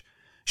lunch,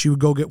 she would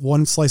go get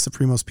one slice of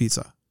Primo's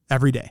Pizza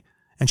every day.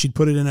 And she'd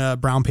put it in a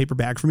brown paper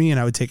bag for me, and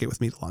I would take it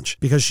with me to lunch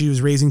because she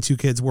was raising 2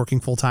 kids,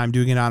 working full time,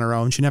 doing it on her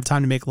own. She didn't have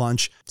time to make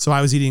lunch. So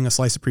I was eating a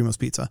slice of Primo's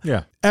Pizza.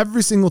 Yeah.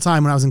 Every single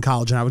time when I was in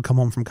college and I would come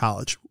home from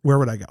college, where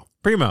would I go?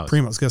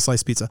 Primo's, get a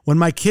slice of pizza. When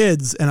my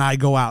kids and I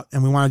go out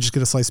and we want to just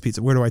get a slice of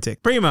pizza, where do I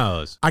take?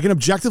 Primo's. I can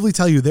objectively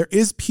tell you there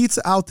is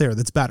pizza out there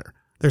that's better.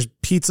 There's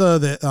pizza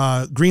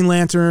that Green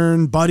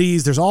Lantern,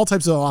 Buddies, there's all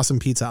types of awesome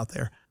pizza out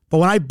there. But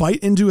when I bite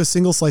into a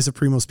single slice of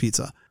Primo's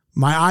Pizza,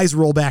 my eyes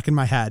roll back in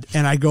my head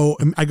and I go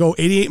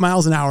 88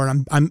 miles an hour,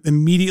 and I'm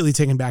immediately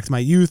taken back to my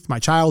youth, my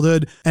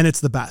childhood, and it's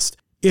the best.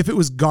 If it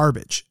was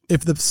garbage,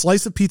 if the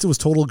slice of pizza was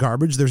total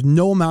garbage, there's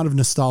no amount of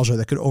nostalgia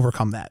that could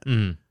overcome that.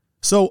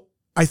 So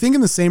I think in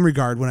the same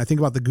regard, when I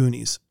think about The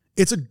Goonies,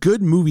 it's a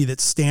good movie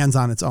that stands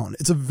on its own.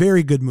 It's a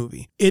very good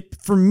movie.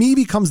 It, for me,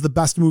 becomes the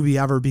best movie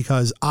ever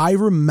because I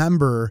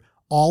remember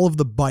all of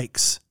the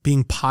bikes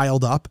being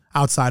piled up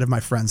outside of my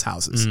friends'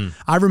 houses.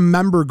 I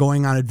remember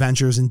going on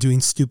adventures and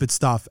doing stupid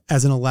stuff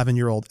as an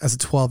 11-year-old, as a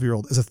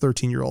 12-year-old, as a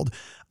 13-year-old.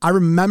 I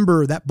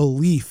remember that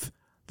belief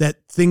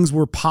that things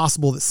were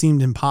possible that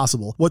seemed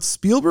impossible. What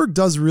Spielberg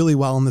does really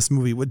well in this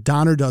movie, what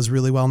Donner does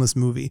really well in this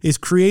movie, is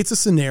creates a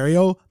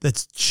scenario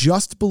that's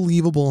just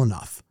believable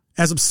enough.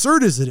 As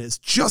absurd as it is,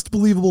 just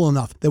believable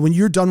enough that when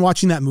you're done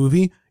watching that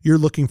movie, you're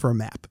looking for a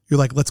map. You're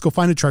like, let's go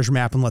find a treasure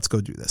map and let's go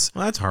do this.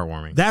 Well, that's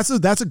heartwarming. That's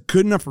a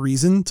good enough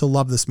reason to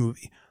love this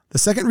movie. The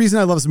second reason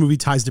I love this movie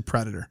ties to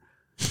Predator.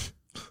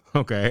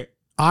 Okay.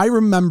 I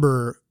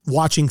remember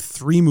watching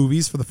 3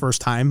 movies for the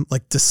first time,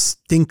 like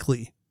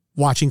distinctly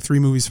watching 3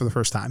 movies for the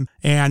first time.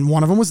 And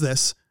one of them was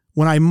this,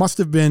 when I must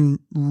have been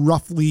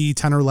roughly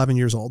 10 or 11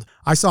 years old.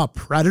 I saw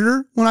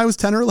Predator when I was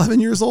 10 or 11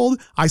 years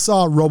old. I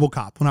saw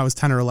RoboCop when I was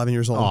 10 or 11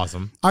 years old.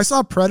 Awesome. I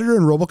saw Predator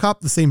and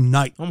RoboCop the same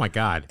night. Oh my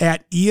God.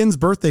 At Ian's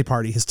birthday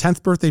party, his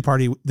 10th birthday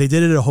party. They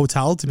did it at a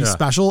hotel to be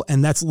special,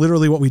 and that's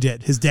literally what we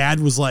did. His dad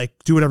was like,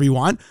 do whatever you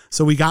want.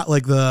 So we got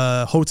like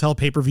the hotel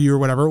pay-per-view or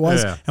whatever it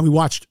was, and we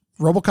watched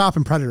RoboCop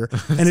and Predator,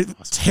 and it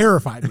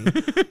terrified me.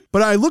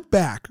 But I look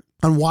back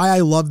on why I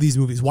love these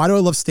movies. Why do I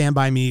love Stand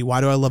By Me? Why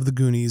do I love The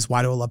Goonies?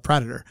 Why do I love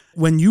Predator?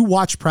 When you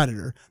watch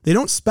Predator, they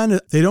don't spend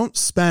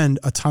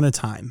a ton of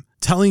time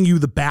telling you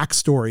the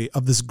backstory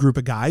of this group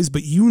of guys,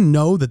 but you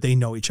know that they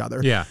know each other.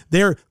 Yeah.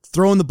 They're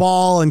throwing the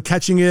ball and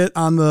catching it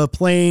on the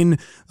plane.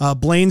 On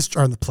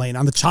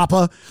the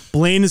chopper.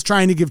 Blaine is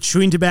trying to give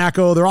chewing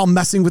tobacco. They're all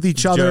messing with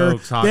each other.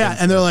 Yeah.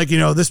 And they're like,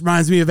 this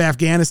reminds me of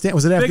Afghanistan.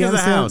 Was it Big Afghanistan?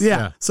 as a house,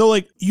 yeah. So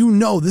like,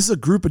 this is a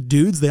group of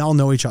dudes. They all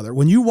know each other.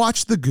 When you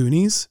watch The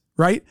Goonies,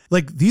 right?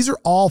 Like these are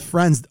all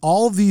friends,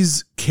 all of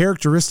these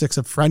characteristics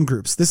of friend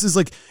groups. This is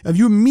like, if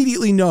you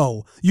immediately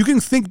know, you can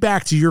think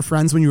back to your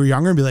friends when you were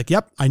younger and be like,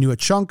 yep, I knew a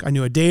Chunk, I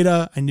knew a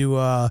Data, I knew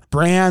a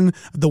Bran,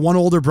 the one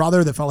older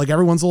brother that felt like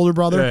everyone's older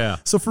brother. Yeah.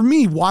 So for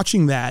me,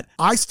 watching that,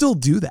 I still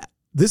do that.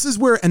 This is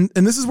where, and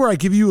this is where I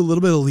give you a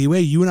little bit of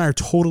leeway. You and I are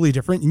totally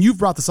different. And you've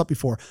brought this up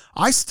before.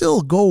 I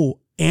still go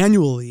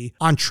annually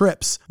on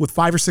trips with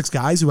 5 or 6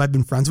 guys who I've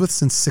been friends with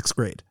since 6th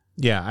grade.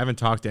 Yeah, I haven't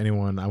talked to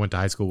anyone I went to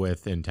high school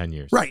with in 10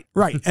 years. Right.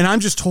 And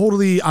I'm just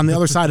totally on the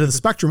other side of the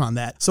spectrum on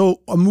that.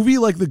 So a movie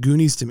like The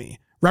Goonies to me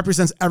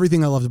represents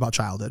everything I loved about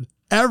childhood.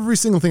 Every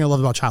single thing I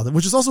loved about childhood,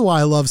 which is also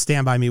why I love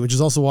Stand By Me, which is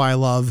also why I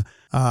love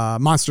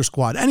Monster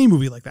Squad, any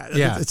movie like that.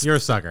 Yeah, you're a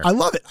sucker. I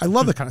love it. I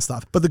love that kind of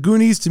stuff. But The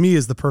Goonies to me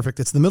is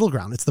it's the middle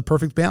ground. It's the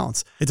perfect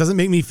balance. It doesn't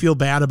make me feel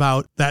bad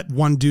about that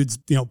one dude's,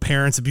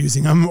 parents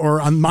abusing him, or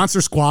on Monster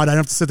Squad, I don't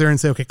have to sit there and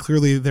say, okay,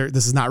 clearly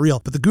this is not real.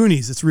 But The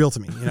Goonies, it's real to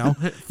me,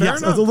 Yes,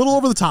 it's a little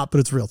over the top, but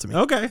it's real to me.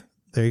 Okay.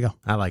 There you go.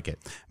 I like it.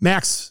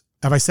 Max,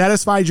 have I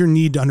satisfied your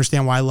need to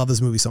understand why I love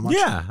this movie so much?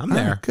 Yeah, I'm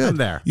there. Good. I'm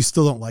there. You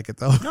still don't like it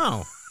though.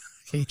 No.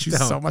 Hate you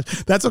so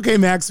much. That's okay,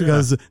 Max,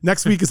 because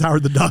next week is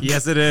Howard the Duck.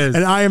 Yes, it is.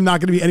 And I am not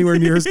going to be anywhere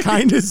near as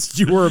kind as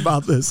you were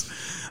about this.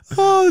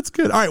 Oh, that's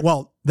good. All right.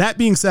 Well, that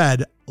being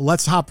said,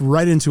 let's hop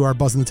right into our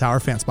Buzz in the Tower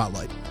fan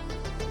spotlight.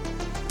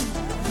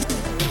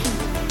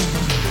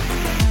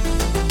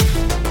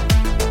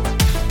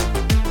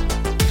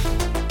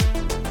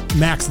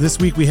 Max, this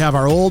week we have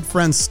our old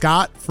friend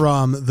Scott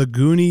from The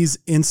Goonies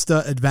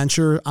Insta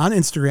Adventure. On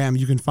Instagram,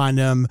 you can find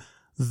him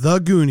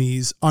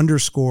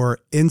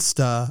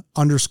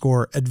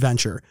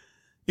 _Insta_Adventure.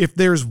 If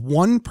there's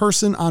one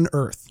person on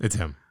earth, it's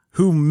him,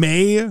 who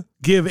may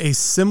give a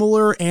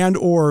similar and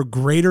or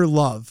greater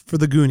love for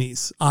the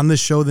Goonies on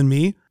this show than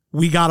me,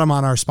 we got him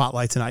on our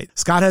spotlight tonight.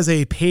 Scott has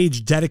a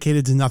page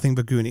dedicated to nothing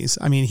but Goonies.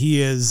 I mean,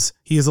 he is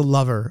a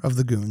lover of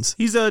the Goons.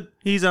 He's a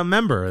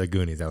member of the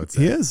Goonies, I would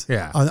say. He is.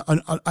 Yeah.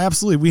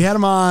 Absolutely. We had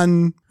him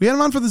on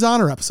for the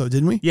Donner episode,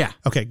 didn't we? Yeah.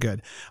 Okay,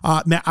 good.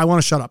 Matt, I want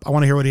to shut up. I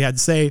want to hear what he had to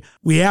say.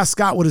 We asked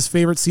Scott what his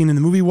favorite scene in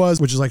the movie was,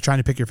 which is like trying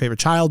to pick your favorite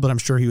child, but I'm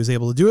sure he was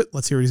able to do it.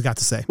 Let's hear what he's got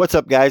to say. What's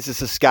up, guys?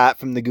 This is Scott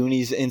from the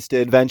Goonies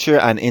Insta Adventure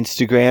on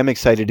Instagram.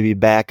 Excited to be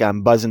back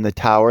on Buzz in the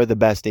Tower, the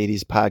best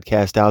 80s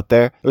podcast out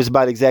there. It was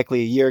about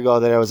exactly a year ago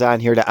that I was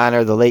on here to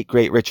honor the late,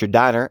 great Richard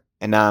Donner,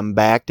 and now I'm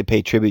back to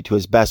pay tribute to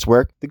his best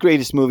work, the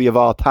greatest movie of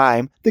all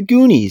time, The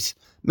Goonies.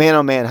 Man,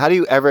 oh man, how do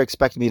you ever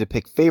expect me to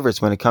pick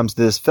favorites when it comes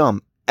to this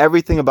film?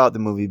 Everything about the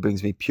movie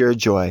brings me pure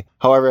joy.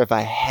 However, if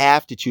I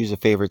have to choose a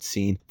favorite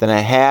scene, then I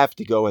have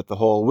to go with the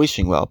whole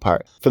wishing well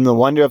part. From the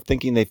wonder of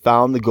thinking they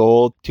found the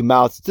gold, to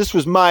Mouth's, "This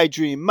was my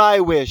dream, my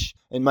wish,"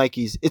 and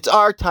Mikey's, "It's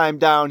our time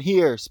down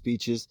here,"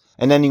 speeches,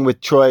 and ending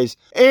with Troy's,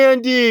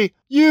 "Andy,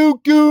 you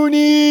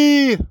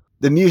Goonie!"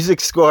 The music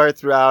score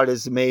throughout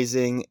is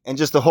amazing, and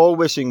just the whole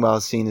wishing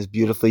well scene is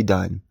beautifully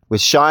done, with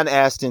Sean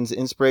Astin's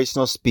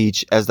inspirational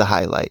speech as the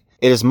highlight.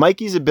 It is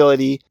Mikey's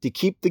ability to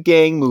keep the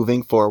gang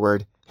moving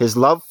forward, his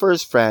love for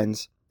his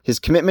friends, his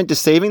commitment to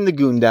saving the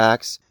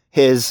Goondocks,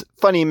 his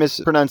funny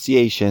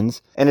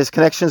mispronunciations, and his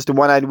connections to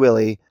One-Eyed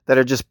Willie that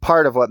are just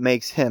part of what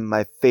makes him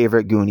my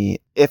favorite Goonie,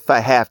 if I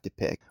have to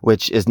pick,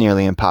 which is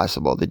nearly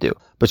impossible to do.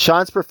 But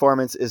Sean's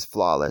performance is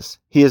flawless.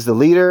 He is the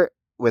leader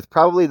with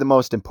probably the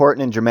most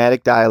important and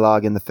dramatic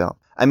dialogue in the film.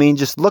 I mean,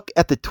 just look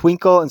at the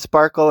twinkle and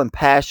sparkle and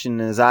passion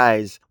in his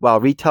eyes while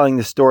retelling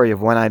the story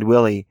of One-Eyed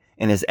Willie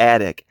in his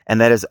attic, and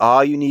that is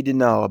all you need to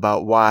know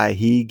about why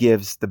he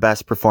gives the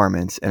best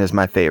performance and is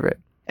my favorite.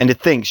 And to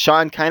think,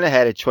 Sean kind of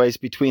had a choice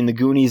between The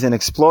Goonies and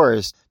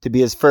Explorers to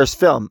be his first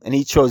film, and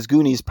he chose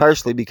Goonies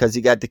partially because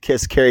he got to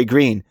kiss Cary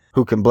Green.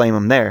 Who can blame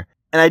him there?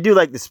 And I do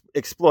like the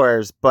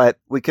Explorers, but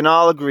we can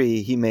all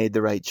agree he made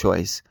the right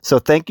choice. So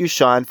thank you,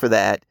 Sean, for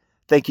that.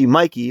 Thank you,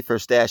 Mikey, for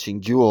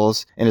stashing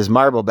jewels in his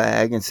marble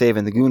bag and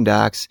saving the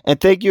Goondocks.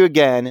 And thank you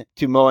again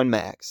to Mo and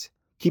Max.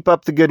 Keep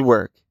up the good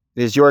work.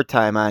 It is your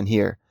time on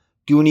here.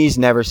 Goonies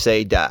never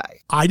say die.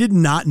 I did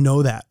not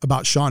know that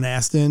about Sean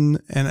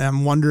Astin, and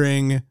I'm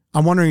wondering,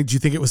 do you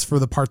think it was for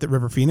the part that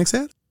River Phoenix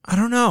had? I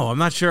don't know. I'm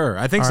not sure.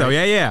 I think All so.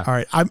 right. Yeah. All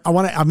right. I'm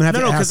going to have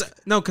to ask.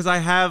 Because I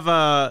have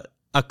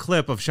a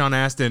clip of Sean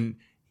Astin.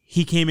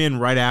 He came in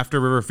right after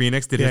River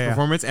Phoenix did his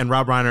performance, and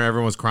Rob Reiner,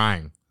 everyone was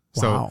crying.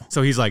 Wow.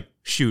 So he's like,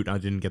 shoot, I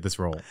didn't get this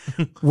role.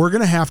 We're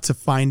going to have to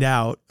find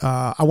out.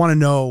 I want to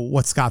know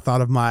what Scott thought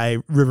of my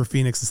River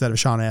Phoenix instead of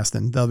Sean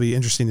Astin. That'll be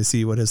interesting to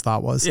see what his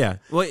thought was. Yeah.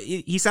 Well,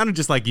 he sounded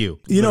just like you.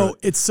 You know,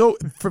 it's so,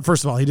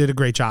 first of all, he did a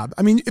great job.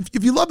 I mean,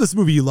 if you love this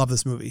movie, you love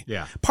this movie.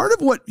 Yeah. Part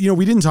of what,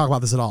 we didn't talk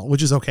about this at all,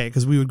 which is okay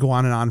because we would go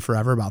on and on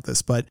forever about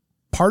this. But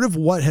part of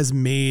what has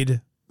made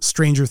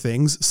Stranger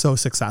Things so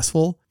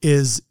successful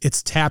is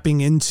it's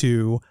tapping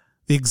into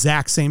the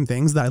exact same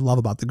things that I love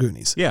about the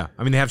Goonies. Yeah.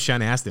 I mean, they have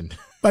Sean Astin.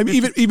 I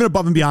mean, even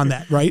above and beyond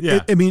that, right?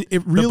 Yeah. It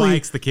really, the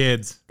bikes, the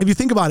kids. if you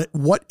think about it,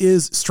 what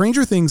is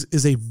Stranger Things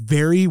is a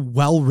very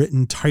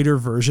well-written, tighter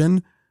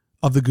version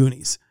of the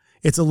Goonies.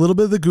 It's a little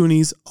bit of the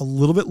Goonies, a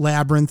little bit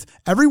Labyrinth.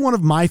 Every one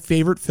of my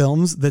favorite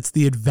films that's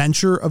the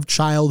adventure of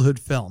childhood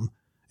film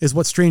is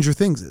what Stranger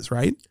Things is,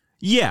 right?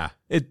 Yeah.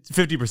 It's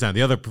 50%.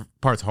 The other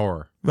part's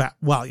horror.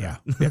 Well, yeah,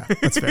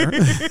 that's fair.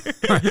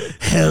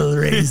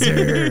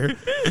 Hellraiser.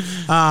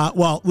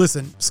 Well,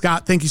 listen,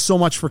 Scott, thank you so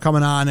much for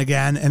coming on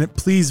again. And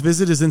please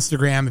visit his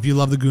Instagram. If you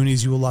love the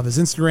Goonies, you will love his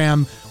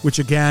Instagram, which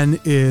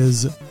again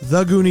is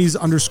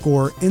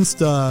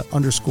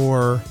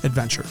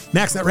thegoonies_insta_adventure.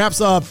 Max, that wraps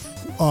up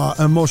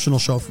an emotional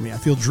show for me. I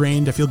feel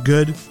drained. I feel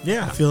good.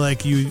 Yeah. I feel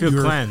like you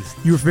were cleansed.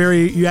 You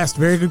asked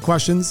very good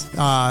questions.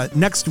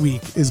 Next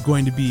week is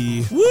going to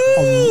be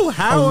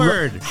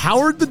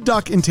Howard the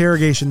Duck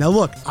interrogation. Now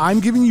look, I'm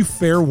giving you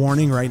fair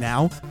warning right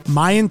now.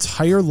 My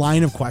entire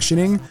line of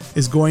questioning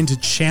is going to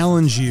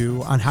challenge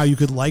you on how you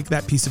could like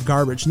that piece of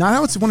garbage. Not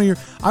how it's one of your,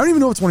 I don't even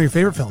know if it's one of your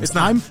favorite films. It's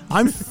not.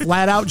 I'm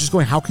flat out just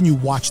going, how can you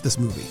watch this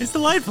movie? It's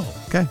delightful.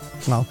 Okay.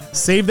 Well,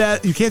 save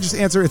that. You can't just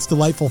answer it's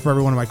delightful for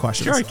every one of my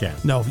questions. Sure I can.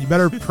 No, you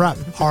better prep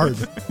hard,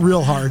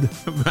 real hard.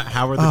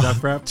 Howard the Duck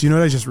prep. Do you know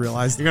what I just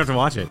realized? You're going to have to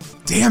watch it.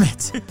 Damn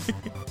it.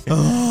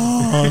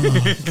 Oh,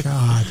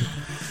 God.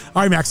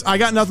 All right, Max, I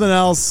got nothing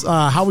else.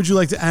 How would you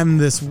like to end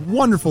this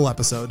wonderful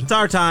episode? It's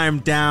our time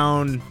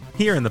down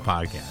here in the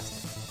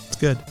podcast. It's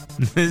good.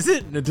 Is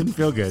it? It didn't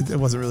feel good. It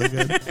wasn't really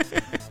good.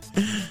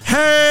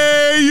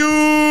 Hey,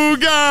 you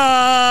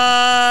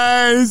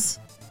guys!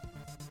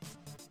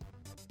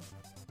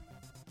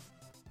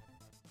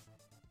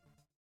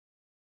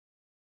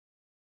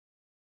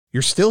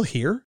 You're still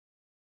here?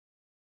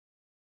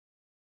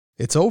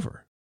 It's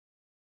over.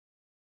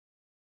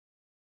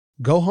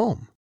 Go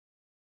home.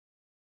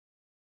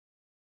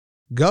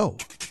 Go.